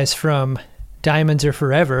 this guy's from Diamonds Are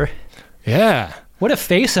Forever. Yeah. What a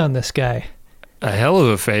face on this guy. A hell of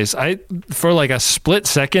a face. For like a split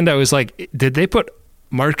second, I was like, did they put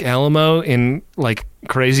Mark Alamo in like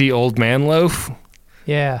Crazy Old Man Loaf?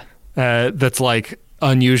 Yeah. That's like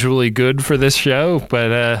unusually good for this show,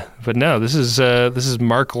 but no, this is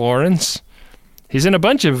Mark Lawrence. He's in a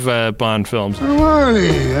bunch of Bond films.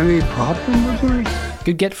 Hey, any problem with her?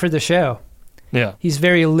 Good get for the show. Yeah. He's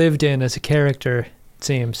very lived in as a character, it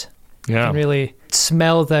seems. Yeah. You can really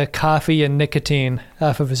smell the coffee and nicotine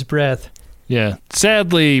off of his breath. Yeah.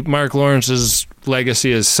 Sadly, Mark Lawrence's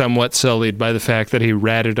legacy is somewhat sullied by the fact that he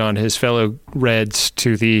ratted on his fellow Reds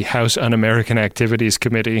to the House Un-American Activities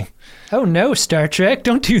Committee. Oh no, Star Trek,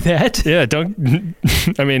 don't do that. Yeah, don't.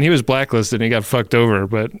 I mean, he was blacklisted and he got fucked over,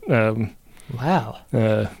 but... Wow.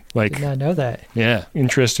 Like, did not know that. Yeah,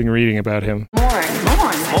 interesting reading about him. Morn.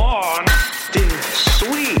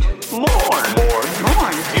 Sweet.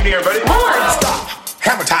 Morn. You hear, buddy? Morn. Stop.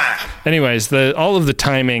 Hammer time. Anyways, all of the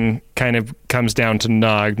timing kind of comes down to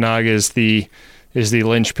Nog. Nog is the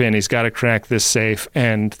linchpin. He's got to crack this safe,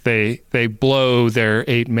 and they blow their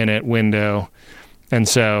 8-minute window, and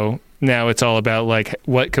so now it's all about like,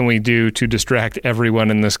 what can we do to distract everyone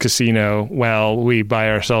in this casino while we buy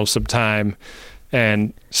ourselves some time?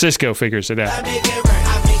 And Cisco figures it out.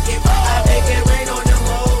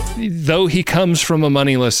 Though he comes from a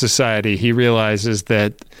moneyless society, he realizes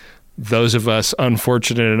that those of us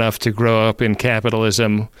unfortunate enough to grow up in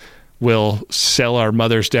capitalism will sell our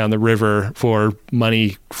mothers down the river for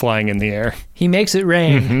money flying in the air. He makes it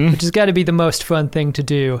rain, which has got to be the most fun thing to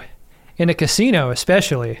do. In a casino,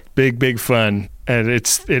 especially. Big fun. And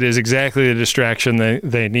it is exactly the distraction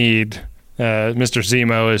they need. Mr.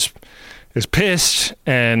 Zemo is pissed,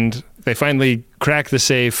 and they finally crack the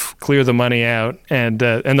safe, clear the money out, and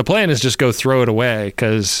the plan is just go throw it away,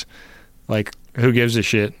 because, like, who gives a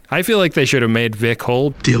shit? I feel like they should have made Vic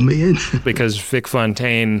hold. Deal me in. Because Vic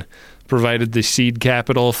Fontaine provided the seed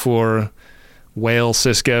capital for Whale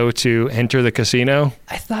Cisco to enter the casino.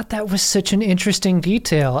 I thought that was such an interesting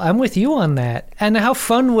detail. I'm with you on that. And how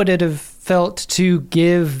fun would it have felt to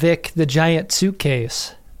give Vic the giant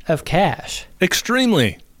suitcase of cash?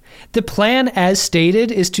 Extremely. The plan, as stated,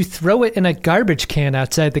 is to throw it in a garbage can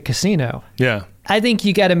outside the casino. Yeah. I think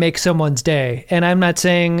you got to make someone's day. And I'm not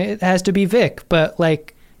saying it has to be Vic, but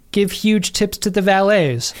like, give huge tips to the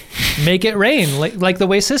valets. Make it rain, like the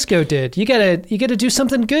way Cisco did. You gotta do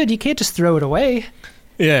something good. You can't just throw it away.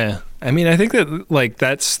 Yeah. I mean, I think that, like,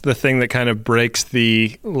 that's the thing that kind of breaks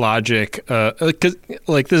the logic. 'Cause,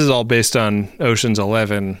 like, this is all based on Ocean's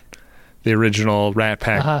 11, the original Rat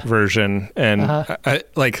Pack version. And, I,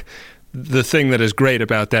 like, the thing that is great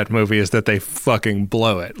about that movie is that they fucking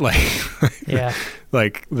blow it. Like, yeah.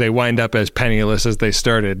 Like, they wind up as penniless as they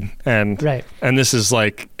started. And right. And this is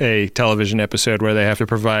like a television episode where they have to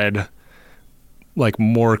provide like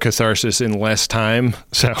more catharsis in less time.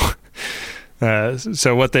 So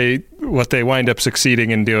what they wind up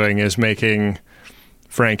succeeding in doing is making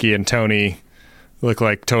Frankie and Tony look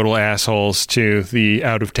like total assholes to the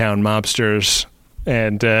out-of-town mobsters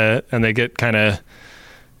and they get kind of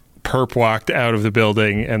perp walked out of the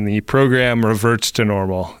building, and the program reverts to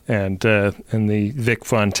normal, and the Vic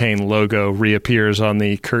Fontaine logo reappears on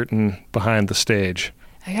the curtain behind the stage.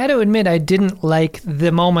 I got to admit, I didn't like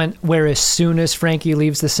the moment where as soon as Frankie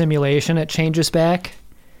leaves the simulation, it changes back.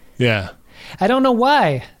 Yeah. I don't know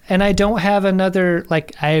why, and I don't have another,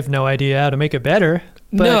 like, I have no idea how to make it better.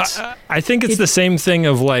 But no, I think it's the same thing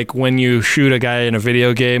of, like, when you shoot a guy in a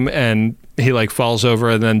video game and he, like, falls over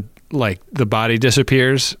and then, like, the body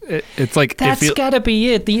disappears. It's like... That's got to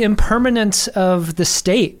be it. The impermanence of the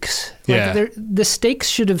stakes. Yeah. Like, the stakes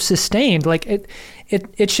should have sustained. Like,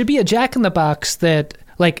 it should be a jack-in-the-box that,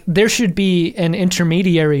 like, there should be an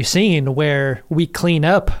intermediary scene where we clean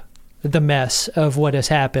up the mess of what has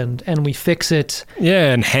happened and we fix it.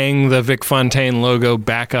 Yeah, and hang the Vic Fontaine logo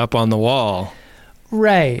back up on the wall.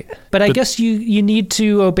 Right. But I guess you need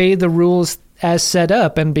to obey the rules as set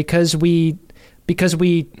up, and because we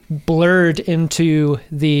blurred into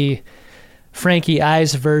the Frankie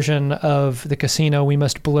Eyes version of the casino, we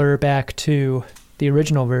must blur back to the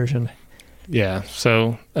original version. Yeah.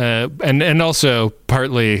 So, and also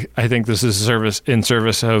partly, I think this is in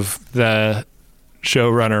service of the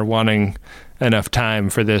showrunner wanting enough time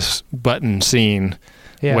for this button scene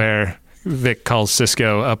where Vic calls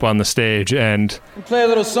Cisco up on the stage and... I'll play a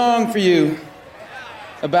little song for you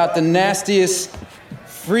about the nastiest,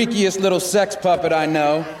 freakiest little sex puppet I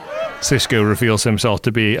know. Cisco reveals himself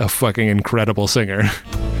to be a fucking incredible singer.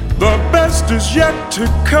 The best is yet to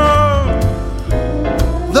come.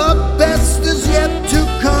 The best is yet to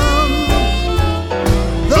come.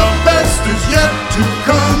 The best is yet to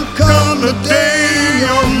come. Come the day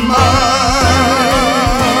you're mine.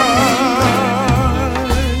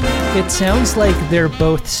 It sounds like they're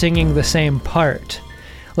both singing the same part.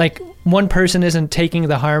 Like, one person isn't taking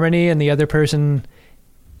the harmony and the other person...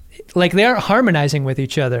 Like, they aren't harmonizing with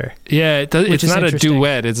each other. Yeah, it's not a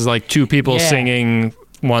duet. It's like two people singing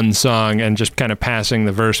one song and just kind of passing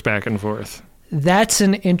the verse back and forth. That's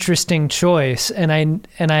an interesting choice, and I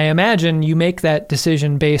imagine you make that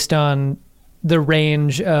decision based on the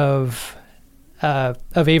range of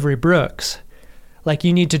Avery Brooks. Like,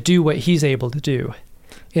 you need to do what he's able to do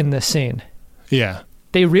in this scene. Yeah.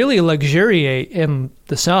 They really luxuriate in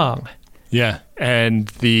the song. Yeah, and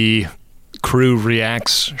the crew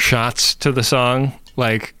reacts shots to the song.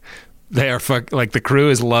 Like, they are like, the crew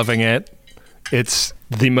is loving it. It's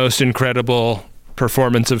the most incredible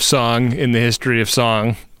performance of song in the history of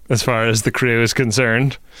song, as far as the crew is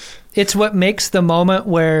concerned. It's what makes the moment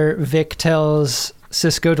where Vic tells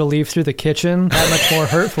Cisco to leave through the kitchen that much more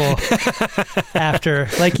hurtful after.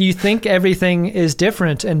 Like, you think everything is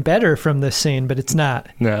different and better from this scene, but it's not.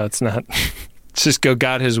 No, it's not. Cisco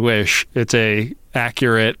got his wish. It's a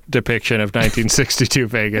accurate depiction of 1962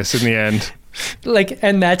 Vegas in the end. Like,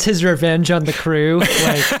 and that's his revenge on the crew.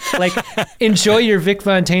 Like, enjoy your Vic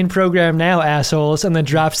Fontaine program now, assholes, and then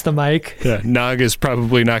drops the mic. Yeah, Nog is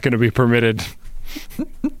probably not going to be permitted.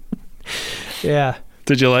 Yeah.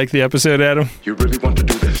 Did you like the episode, Adam? You really want to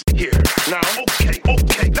do this? Here, now, okay,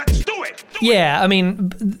 let's do it! Yeah, I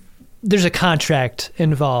mean, there's a contract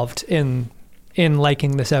involved in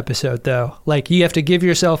liking this episode, though. Like, you have to give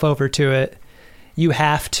yourself over to it. You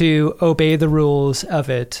have to obey the rules of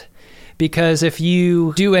it. Because if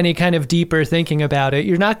you do any kind of deeper thinking about it,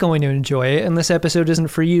 you're not going to enjoy it, and this episode isn't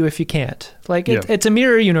for you if you can't. Like, it's a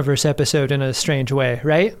mirror universe episode in a strange way,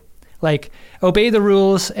 right? Like, obey the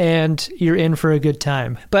rules and you're in for a good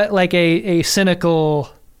time. But like a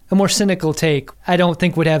more cynical take, I don't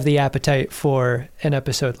think would have the appetite for an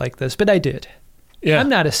episode like this, but I did. Yeah. I'm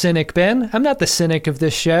not a cynic, Ben. I'm not the cynic of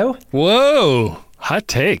this show. Whoa, hot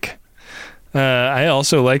take. I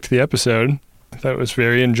also liked the episode. I thought it was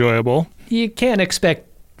very enjoyable. You can't expect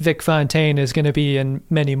Vic Fontaine is going to be in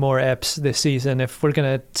many more eps this season if we're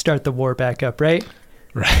going to start the war back up, right?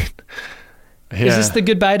 Right. Yeah. Is this the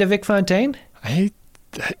goodbye to Vic Fontaine? I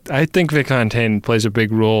think Vic Fontaine plays a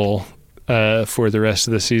big role for the rest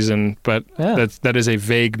of the season, but that is a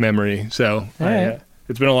vague memory. So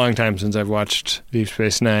it's been a long time since I've watched Deep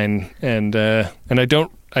Space Nine, and I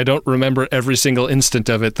don't remember every single instant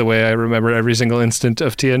of it the way I remember every single instant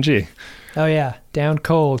of TNG. Oh yeah, down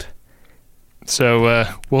cold. So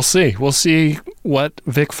we'll see. We'll see what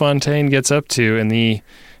Vic Fontaine gets up to in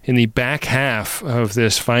the back half of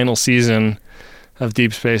this final season of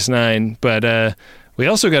Deep Space Nine. But we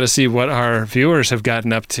also got to see what our viewers have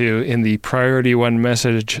gotten up to in the Priority One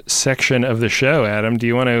message section of the show. Adam, do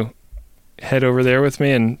you want to head over there with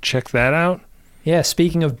me and check that out? Yeah,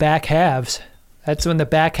 speaking of back halves, that's when the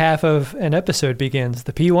back half of an episode begins,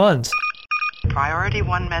 the P1s. Priority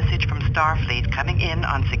 1 message from Starfleet coming in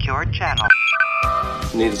on secured channel.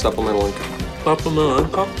 Need a supplemental income. Supplemental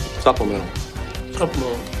income? Supplemental.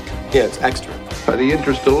 Yeah, it's extra. The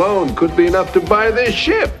interest alone could be enough to buy this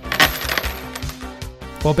ship.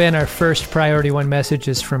 Well, Ben, our first Priority 1 message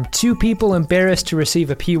is from two people embarrassed to receive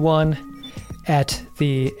a P1 at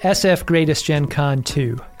the SF Greatest Gen Con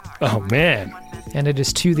 2. Oh, man. And it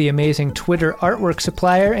is to the amazing Twitter artwork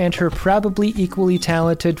supplier and her probably equally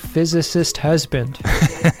talented physicist husband.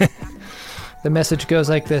 The message goes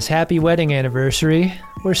like this: Happy wedding anniversary.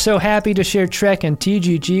 We're so happy to share Trek and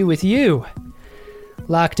TGG with you.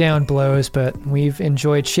 Lockdown blows, but we've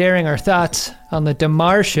enjoyed sharing our thoughts on the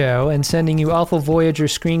Damar show and sending you awful Voyager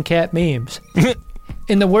screen cap memes.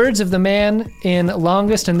 In the words of the man in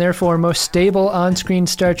longest and therefore most stable on-screen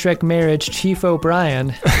Star Trek marriage, Chief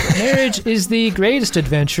O'Brien, marriage is the greatest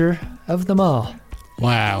adventure of them all.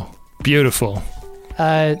 Wow. Beautiful.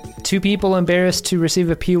 Two people embarrassed to receive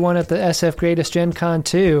a P1 at the SF Greatest Gen Con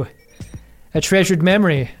 2. A treasured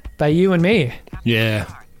memory by you and me.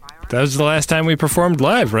 Yeah. That was the last time we performed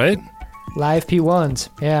live, right? Live P1s,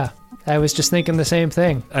 yeah. I was just thinking the same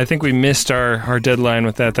thing. I think we missed our deadline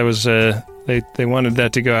with that. That was, they wanted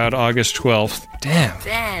that to go out August 12th.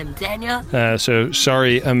 Damn, Daniel. So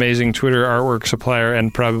sorry, amazing Twitter artwork supplier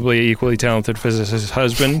and probably equally talented physicist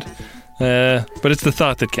husband. But it's the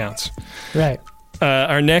thought that counts. Right.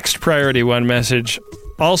 Our next Priority 1 message,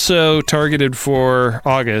 also targeted for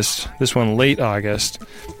August, this one late August,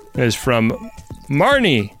 is from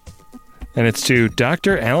Marnie. And it's to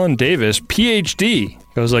Dr. Alan Davis, PhD.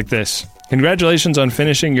 Goes like this. Congratulations on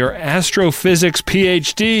finishing your astrophysics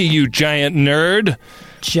PhD, you giant nerd.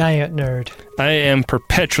 Giant nerd. I am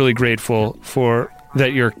perpetually grateful for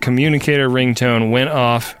that your communicator ringtone went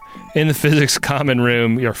off in the physics common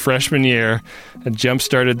room your freshman year and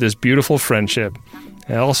jump-started this beautiful friendship.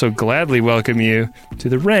 I also gladly welcome you to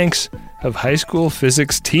the ranks of high school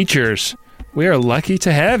physics teachers. We are lucky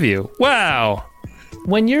to have you. Wow!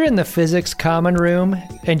 When you're in the physics common room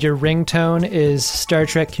and your ringtone is Star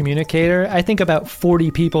Trek Communicator, I think about 40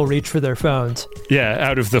 people reach for their phones. Yeah,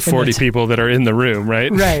 out of the 40 people that are in the room,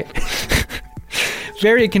 right? Right.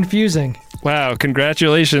 Very confusing. Wow,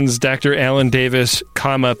 congratulations, Dr. Alan Davis,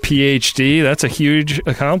 PhD. That's a huge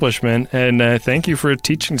accomplishment, and thank you for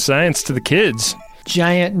teaching science to the kids.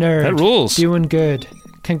 Giant nerd. That rules. Doing good.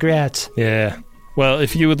 Congrats. Yeah. Well,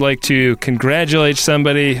 if you would like to congratulate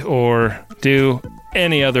somebody or do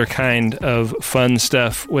any other kind of fun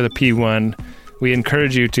stuff with a P1, we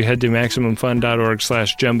encourage you to head to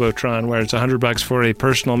MaximumFun.org/Jumbotron, where it's $100 for a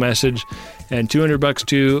personal message and $200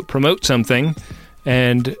 to promote something.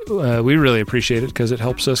 And we really appreciate it because it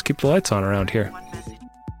helps us keep the lights on around here.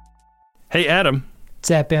 Hey, Adam. What's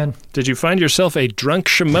that, Ben? Did you find yourself a drunk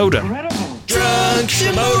Shimoda? Drunk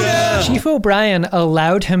Shimoda! Chief O'Brien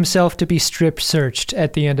allowed himself to be strip searched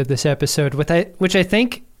at the end of this episode, which I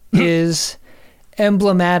think is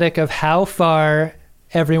emblematic of how far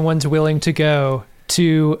everyone's willing to go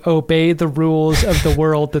to obey the rules of the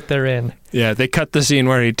world that they're in. Yeah, they cut the scene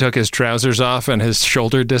where he took his trousers off and his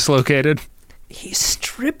shoulder dislocated. He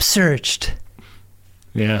strip searched.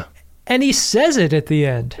 Yeah. And he says it at the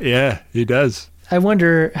end. Yeah, he does. I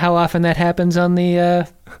wonder how often that happens on the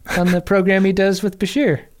program he does with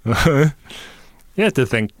Bashir. You have to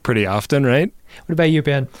think pretty often, right? What about you,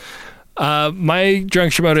 Ben? My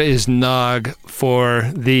drunk Shimoda is Nog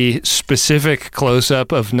for the specific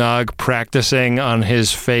close-up of Nog practicing on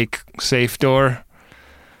his fake safe door.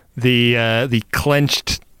 The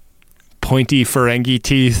clenched, pointy Ferengi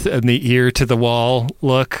teeth and the ear to the wall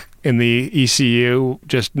look in the ECU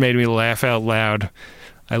just made me laugh out loud.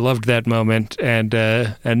 I loved that moment, and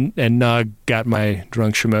Nog got my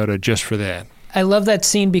drunk Shimoda just for that. I love that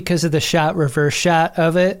scene because of the reverse shot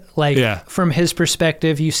of it. From his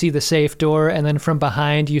perspective, you see the safe door, and then from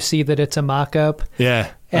behind, you see that it's a mock-up. Yeah,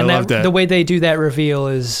 and I love that. The way they do that reveal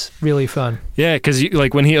is really fun. Yeah, because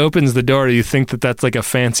when he opens the door, you think that that's like a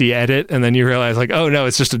fancy edit, and then you realize, oh no,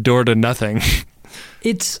 it's just a door to nothing.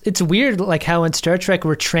 It's weird, how in Star Trek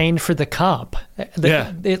we're trained for the comp.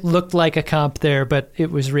 It looked like a comp there, but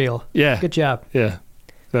it was real. Yeah, good job. Yeah.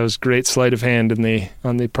 That was great sleight of hand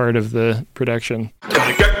on the part of the production.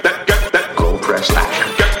 Gotta get that gold press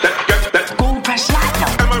latch. Get that gold press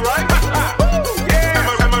latch. Am I right?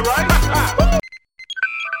 Yeah. Am I right?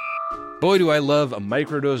 Boy, do I love a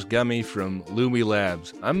microdose gummy from Lumi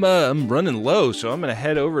Labs. I'm running low, so I'm going to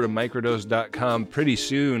head over to microdose.com pretty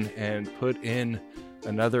soon and put in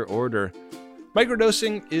another order.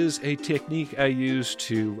 Microdosing is a technique I use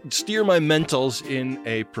to steer my mentals in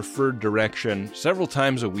a preferred direction several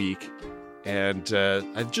times a week. And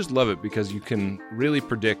I just love it because you can really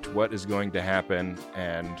predict what is going to happen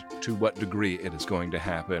and to what degree it is going to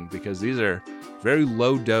happen, because these are very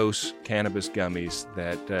low-dose cannabis gummies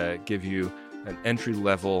that give you an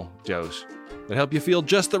entry-level dose that help you feel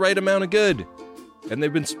just the right amount of good. And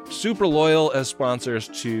they've been super loyal as sponsors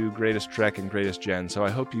to Greatest Trek and Greatest Gen, so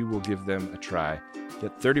I hope you will give them a try.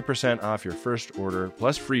 Get 30% off your first order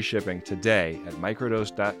plus free shipping today at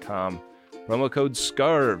microdose.com. Promo code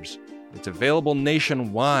SCARVES. It's available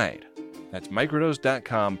nationwide. That's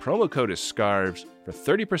microdose.com. Promo code is SCARVES for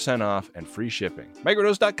 30% off and free shipping.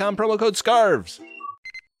 Microdose.com, promo code SCARVES.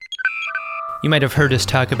 You might have heard us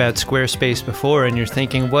talk about Squarespace before, and you're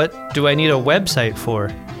thinking, what do I need a website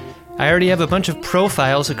for? I already have a bunch of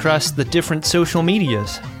profiles across the different social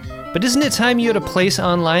medias. But isn't it time you had a place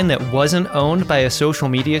online that wasn't owned by a social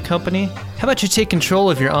media company? How about you take control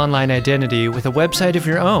of your online identity with a website of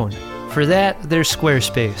your own? For that, there's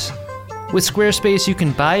Squarespace. With Squarespace, you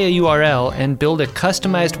can buy a URL and build a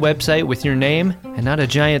customized website with your name, and not a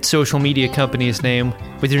giant social media company's name,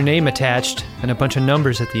 with your name attached and a bunch of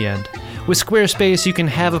numbers at the end. With Squarespace, you can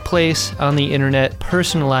have a place on the internet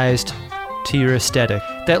personalized to your aesthetic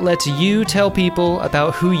that lets you tell people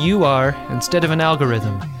about who you are instead of an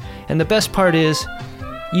algorithm. And the best part is,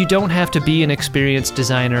 you don't have to be an experienced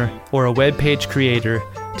designer or a web page creator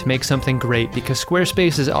to make something great, because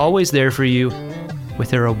Squarespace is always there for you with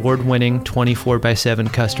their award-winning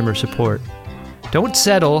 24/7 customer support. Don't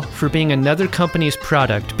settle for being another company's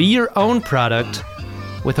product. Be your own product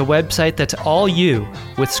with a website that's all you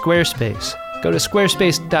with Squarespace. Go to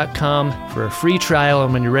squarespace.com for a free trial,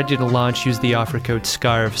 and when you're ready to launch, use the offer code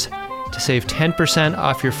SCARVES to save 10%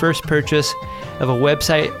 off your first purchase of a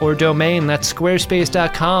website or domain. That's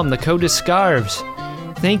squarespace.com. The code is SCARVES.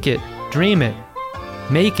 Think it, dream it,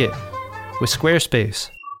 make it with Squarespace.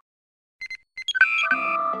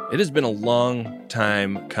 It has been a long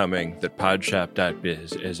time coming that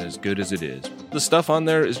podshop.biz is as good as it is. The stuff on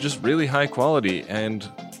there is just really high quality, and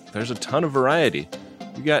there's a ton of variety.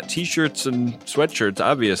 We got t-shirts and sweatshirts,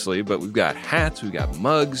 obviously, but we've got hats, we've got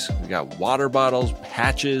mugs, we've got water bottles,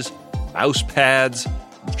 patches, mouse pads,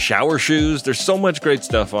 shower shoes. There's so much great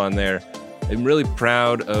stuff on there. I'm really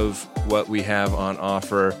proud of what we have on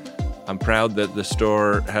offer. I'm proud that the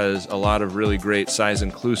store has a lot of really great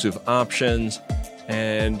size-inclusive options.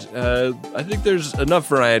 And I think there's enough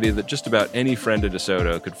variety that just about any friend of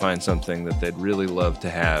DeSoto could find something that they'd really love to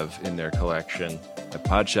have in their collection at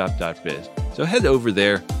podshop.biz. So head over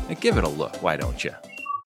there and give it a look. Why don't you?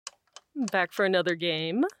 Back for another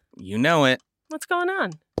game. You know it. What's going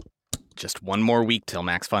on? Just one more week till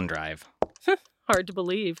Max Fun Drive. Hard to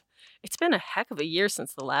believe. It's been a heck of a year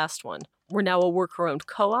since the last one. We're now a worker-owned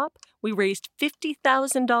co-op. We raised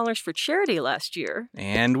 $50,000 for charity last year.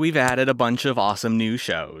 And we've added a bunch of awesome new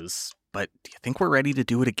shows. But do you think we're ready to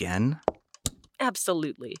do it again?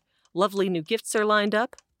 Absolutely. Lovely new gifts are lined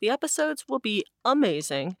up. The episodes will be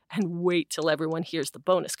amazing. And wait till everyone hears the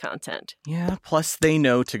bonus content. Yeah, plus they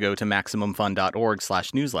know to go to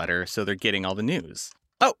MaximumFun.org/newsletter, so they're getting all the news.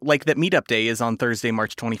 Oh, like that Meetup Day is on Thursday,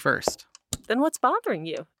 March 21st. Then what's bothering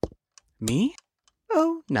you? Me?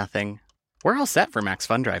 Oh, nothing. We're all set for Max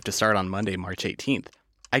Fun Drive to start on Monday, March 18th.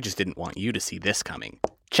 I just didn't want you to see this coming.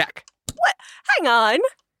 Check. What? Hang on.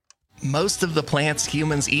 Most of the plants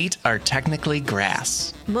humans eat are technically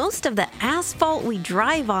grass. Most of the asphalt we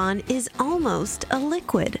drive on is almost a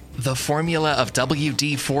liquid. The formula of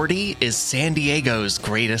WD-40 is San Diego's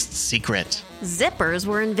greatest secret. Zippers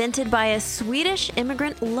were invented by a Swedish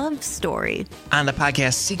immigrant love story. On the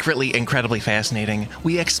podcast Secretly Incredibly Fascinating,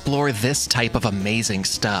 we explore this type of amazing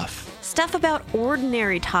stuff. Stuff about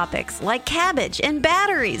ordinary topics like cabbage and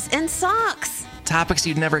batteries and socks. Topics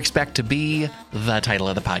you'd never expect to be the title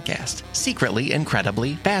of the podcast. Secretly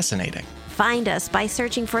Incredibly Fascinating. Find us by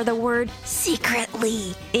searching for the word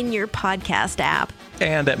secretly in your podcast app.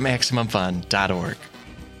 And at MaximumFun.org.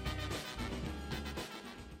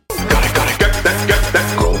 Get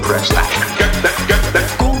that gold press platinum. Get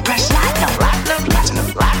that gold press platinum.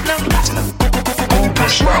 Gold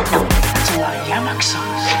press platinum. That's a lot of yamak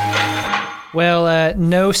sauce. Well,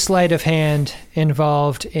 no sleight of hand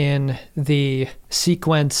involved in the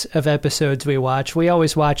sequence of episodes we watch. We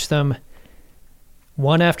always watch them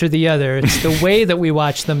one after the other. It's the way that we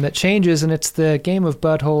watch them that changes, and it's the game of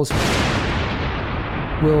buttholes,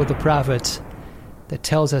 Will of the Prophets, that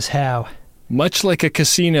tells us how. Much like a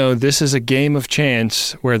casino, this is a game of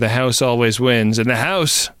chance where the house always wins, and the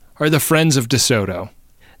house are the friends of DeSoto.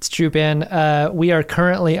 It's true, Ben. We are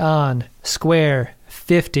currently on square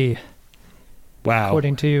 50. Wow.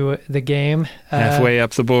 According to the game. Halfway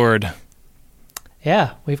up the board.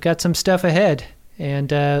 Yeah, we've got some stuff ahead And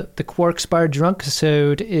the Quarks Bar Drunk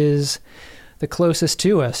episode is the closest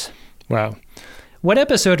to us. Wow. What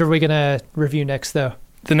episode are we going to review next, though?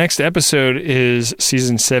 The next episode is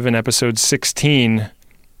Season 7, Episode 16,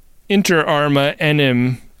 Inter Arma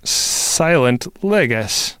Enim Silent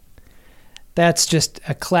Legas. That's just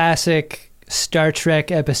a classic Star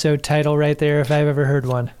Trek episode title right there, if I've ever heard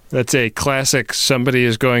one. That's a classic somebody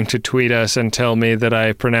is going to tweet us and tell me that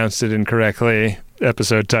I pronounced it incorrectly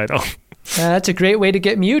episode title. That's a great way to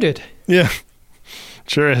get muted. Yeah,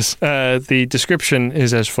 sure is. The description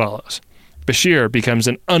is as follows. Bashir becomes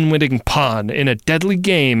an unwitting pawn in a deadly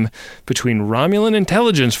game between Romulan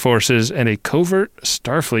intelligence forces and a covert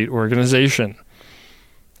Starfleet organization.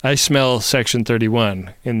 I smell Section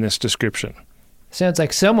 31 in this description. Sounds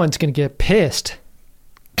like someone's going to get pissed.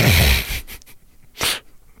 I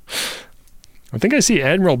think I see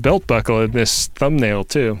Admiral Beltbuckle in this thumbnail,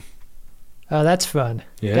 too. Oh, that's fun.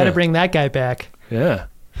 Yeah. Got to bring that guy back. Yeah.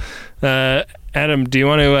 Adam, do you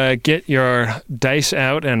want to get your dice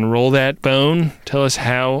out and roll that bone? Tell us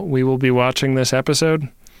how we will be watching this episode.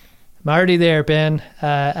 I'm already there, Ben.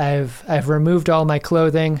 I've removed all my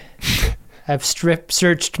clothing. I've strip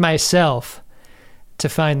searched myself to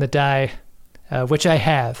find the die, which I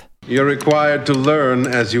have. You're required to learn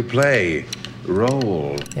as you play.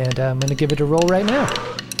 Roll. And I'm going to give it a roll right now.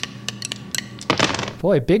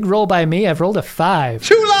 Boy, big roll by me. I've rolled a 5.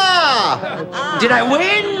 Chula! Did I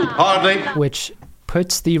win? Hardly. Which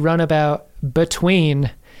puts the runabout between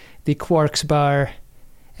the Quarks Bar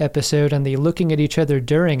episode and the Looking at Each Other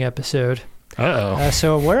During episode. Uh-oh.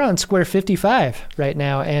 So we're on square 55 right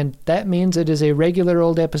now, and that means it is a regular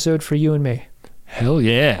old episode for you and me. Hell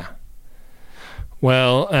yeah.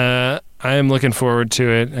 Well, I am looking forward to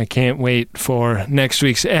it. I can't wait for next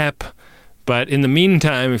week's ep. But in the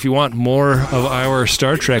meantime, if you want more of our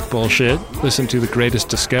Star Trek bullshit, listen to The Greatest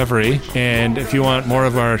Discovery. And if you want more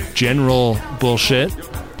of our general bullshit,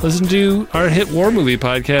 listen to our hit war movie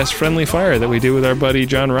podcast, Friendly Fire, that we do with our buddy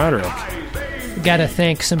John Roderick. Got to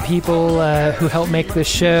thank some people who helped make this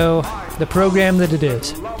show the program that it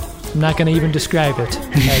is. I'm not going to even describe it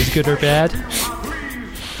as good or bad.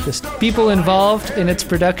 Just people involved in its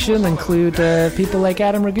production include people like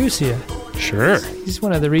Adam Ragusia. Sure. He's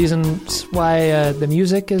one of the reasons why the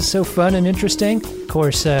music is so fun and interesting. Of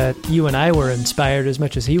course, you and I were inspired as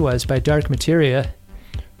much as he was by Dark Materia,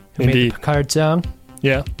 who made the Picard song.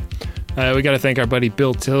 Yeah. We got to thank our buddy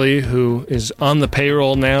Bill Tilley, who is on the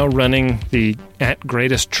payroll now, running the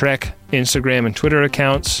 @GreatestTrek Instagram and Twitter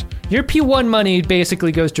accounts. Your P1 money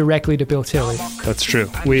basically goes directly to Bill Tilley. That's true.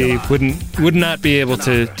 We would not be able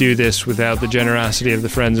to do this without the generosity of the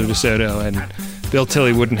Friends of DeSoto, and Bill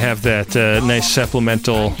Tilley wouldn't have that nice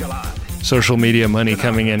supplemental social media money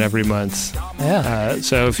coming in every month. Yeah.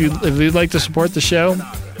 So if you'd like to support the show,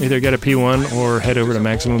 either get a P1 or head over to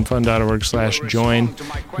MaximumFun.org/join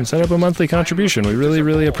and set up a monthly contribution. We really,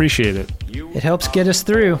 really appreciate it. It helps get us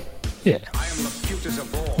through. Yeah.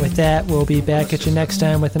 With that, we'll be back at you next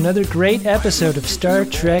time with another great episode of Star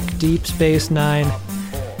Trek Deep Space Nine.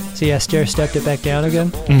 See, I stair-stepped it back down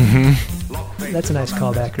again? Mm-hmm. That's a nice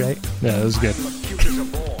callback, right? Yeah, that was good.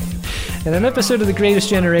 And an episode of The Greatest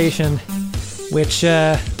Generation, which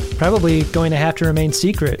probably going to have to remain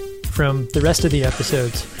secret from the rest of the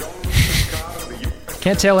episodes.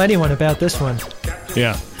 Can't tell anyone about this one.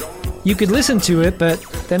 Yeah. You could listen to it, but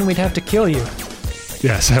then we'd have to kill you.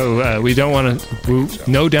 Yeah, so we don't want to...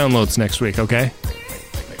 No downloads next week, okay?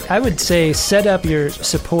 I would say set up your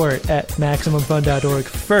support at MaximumFun.org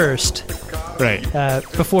first. Right.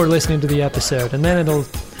 Before listening to the episode. And then it'll...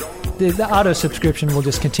 The auto-subscription will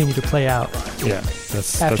just continue to play out. Yeah,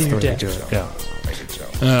 that's after you're dead. Do it.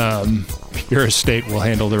 Yeah. Your estate will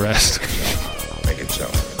handle the rest. Make it so.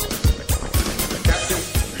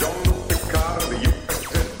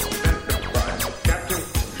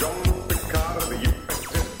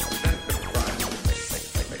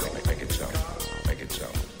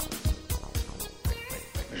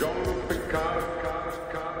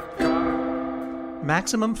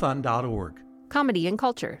 MaximumFun.org. Comedy and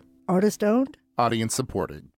culture. Artist owned. Audience supported.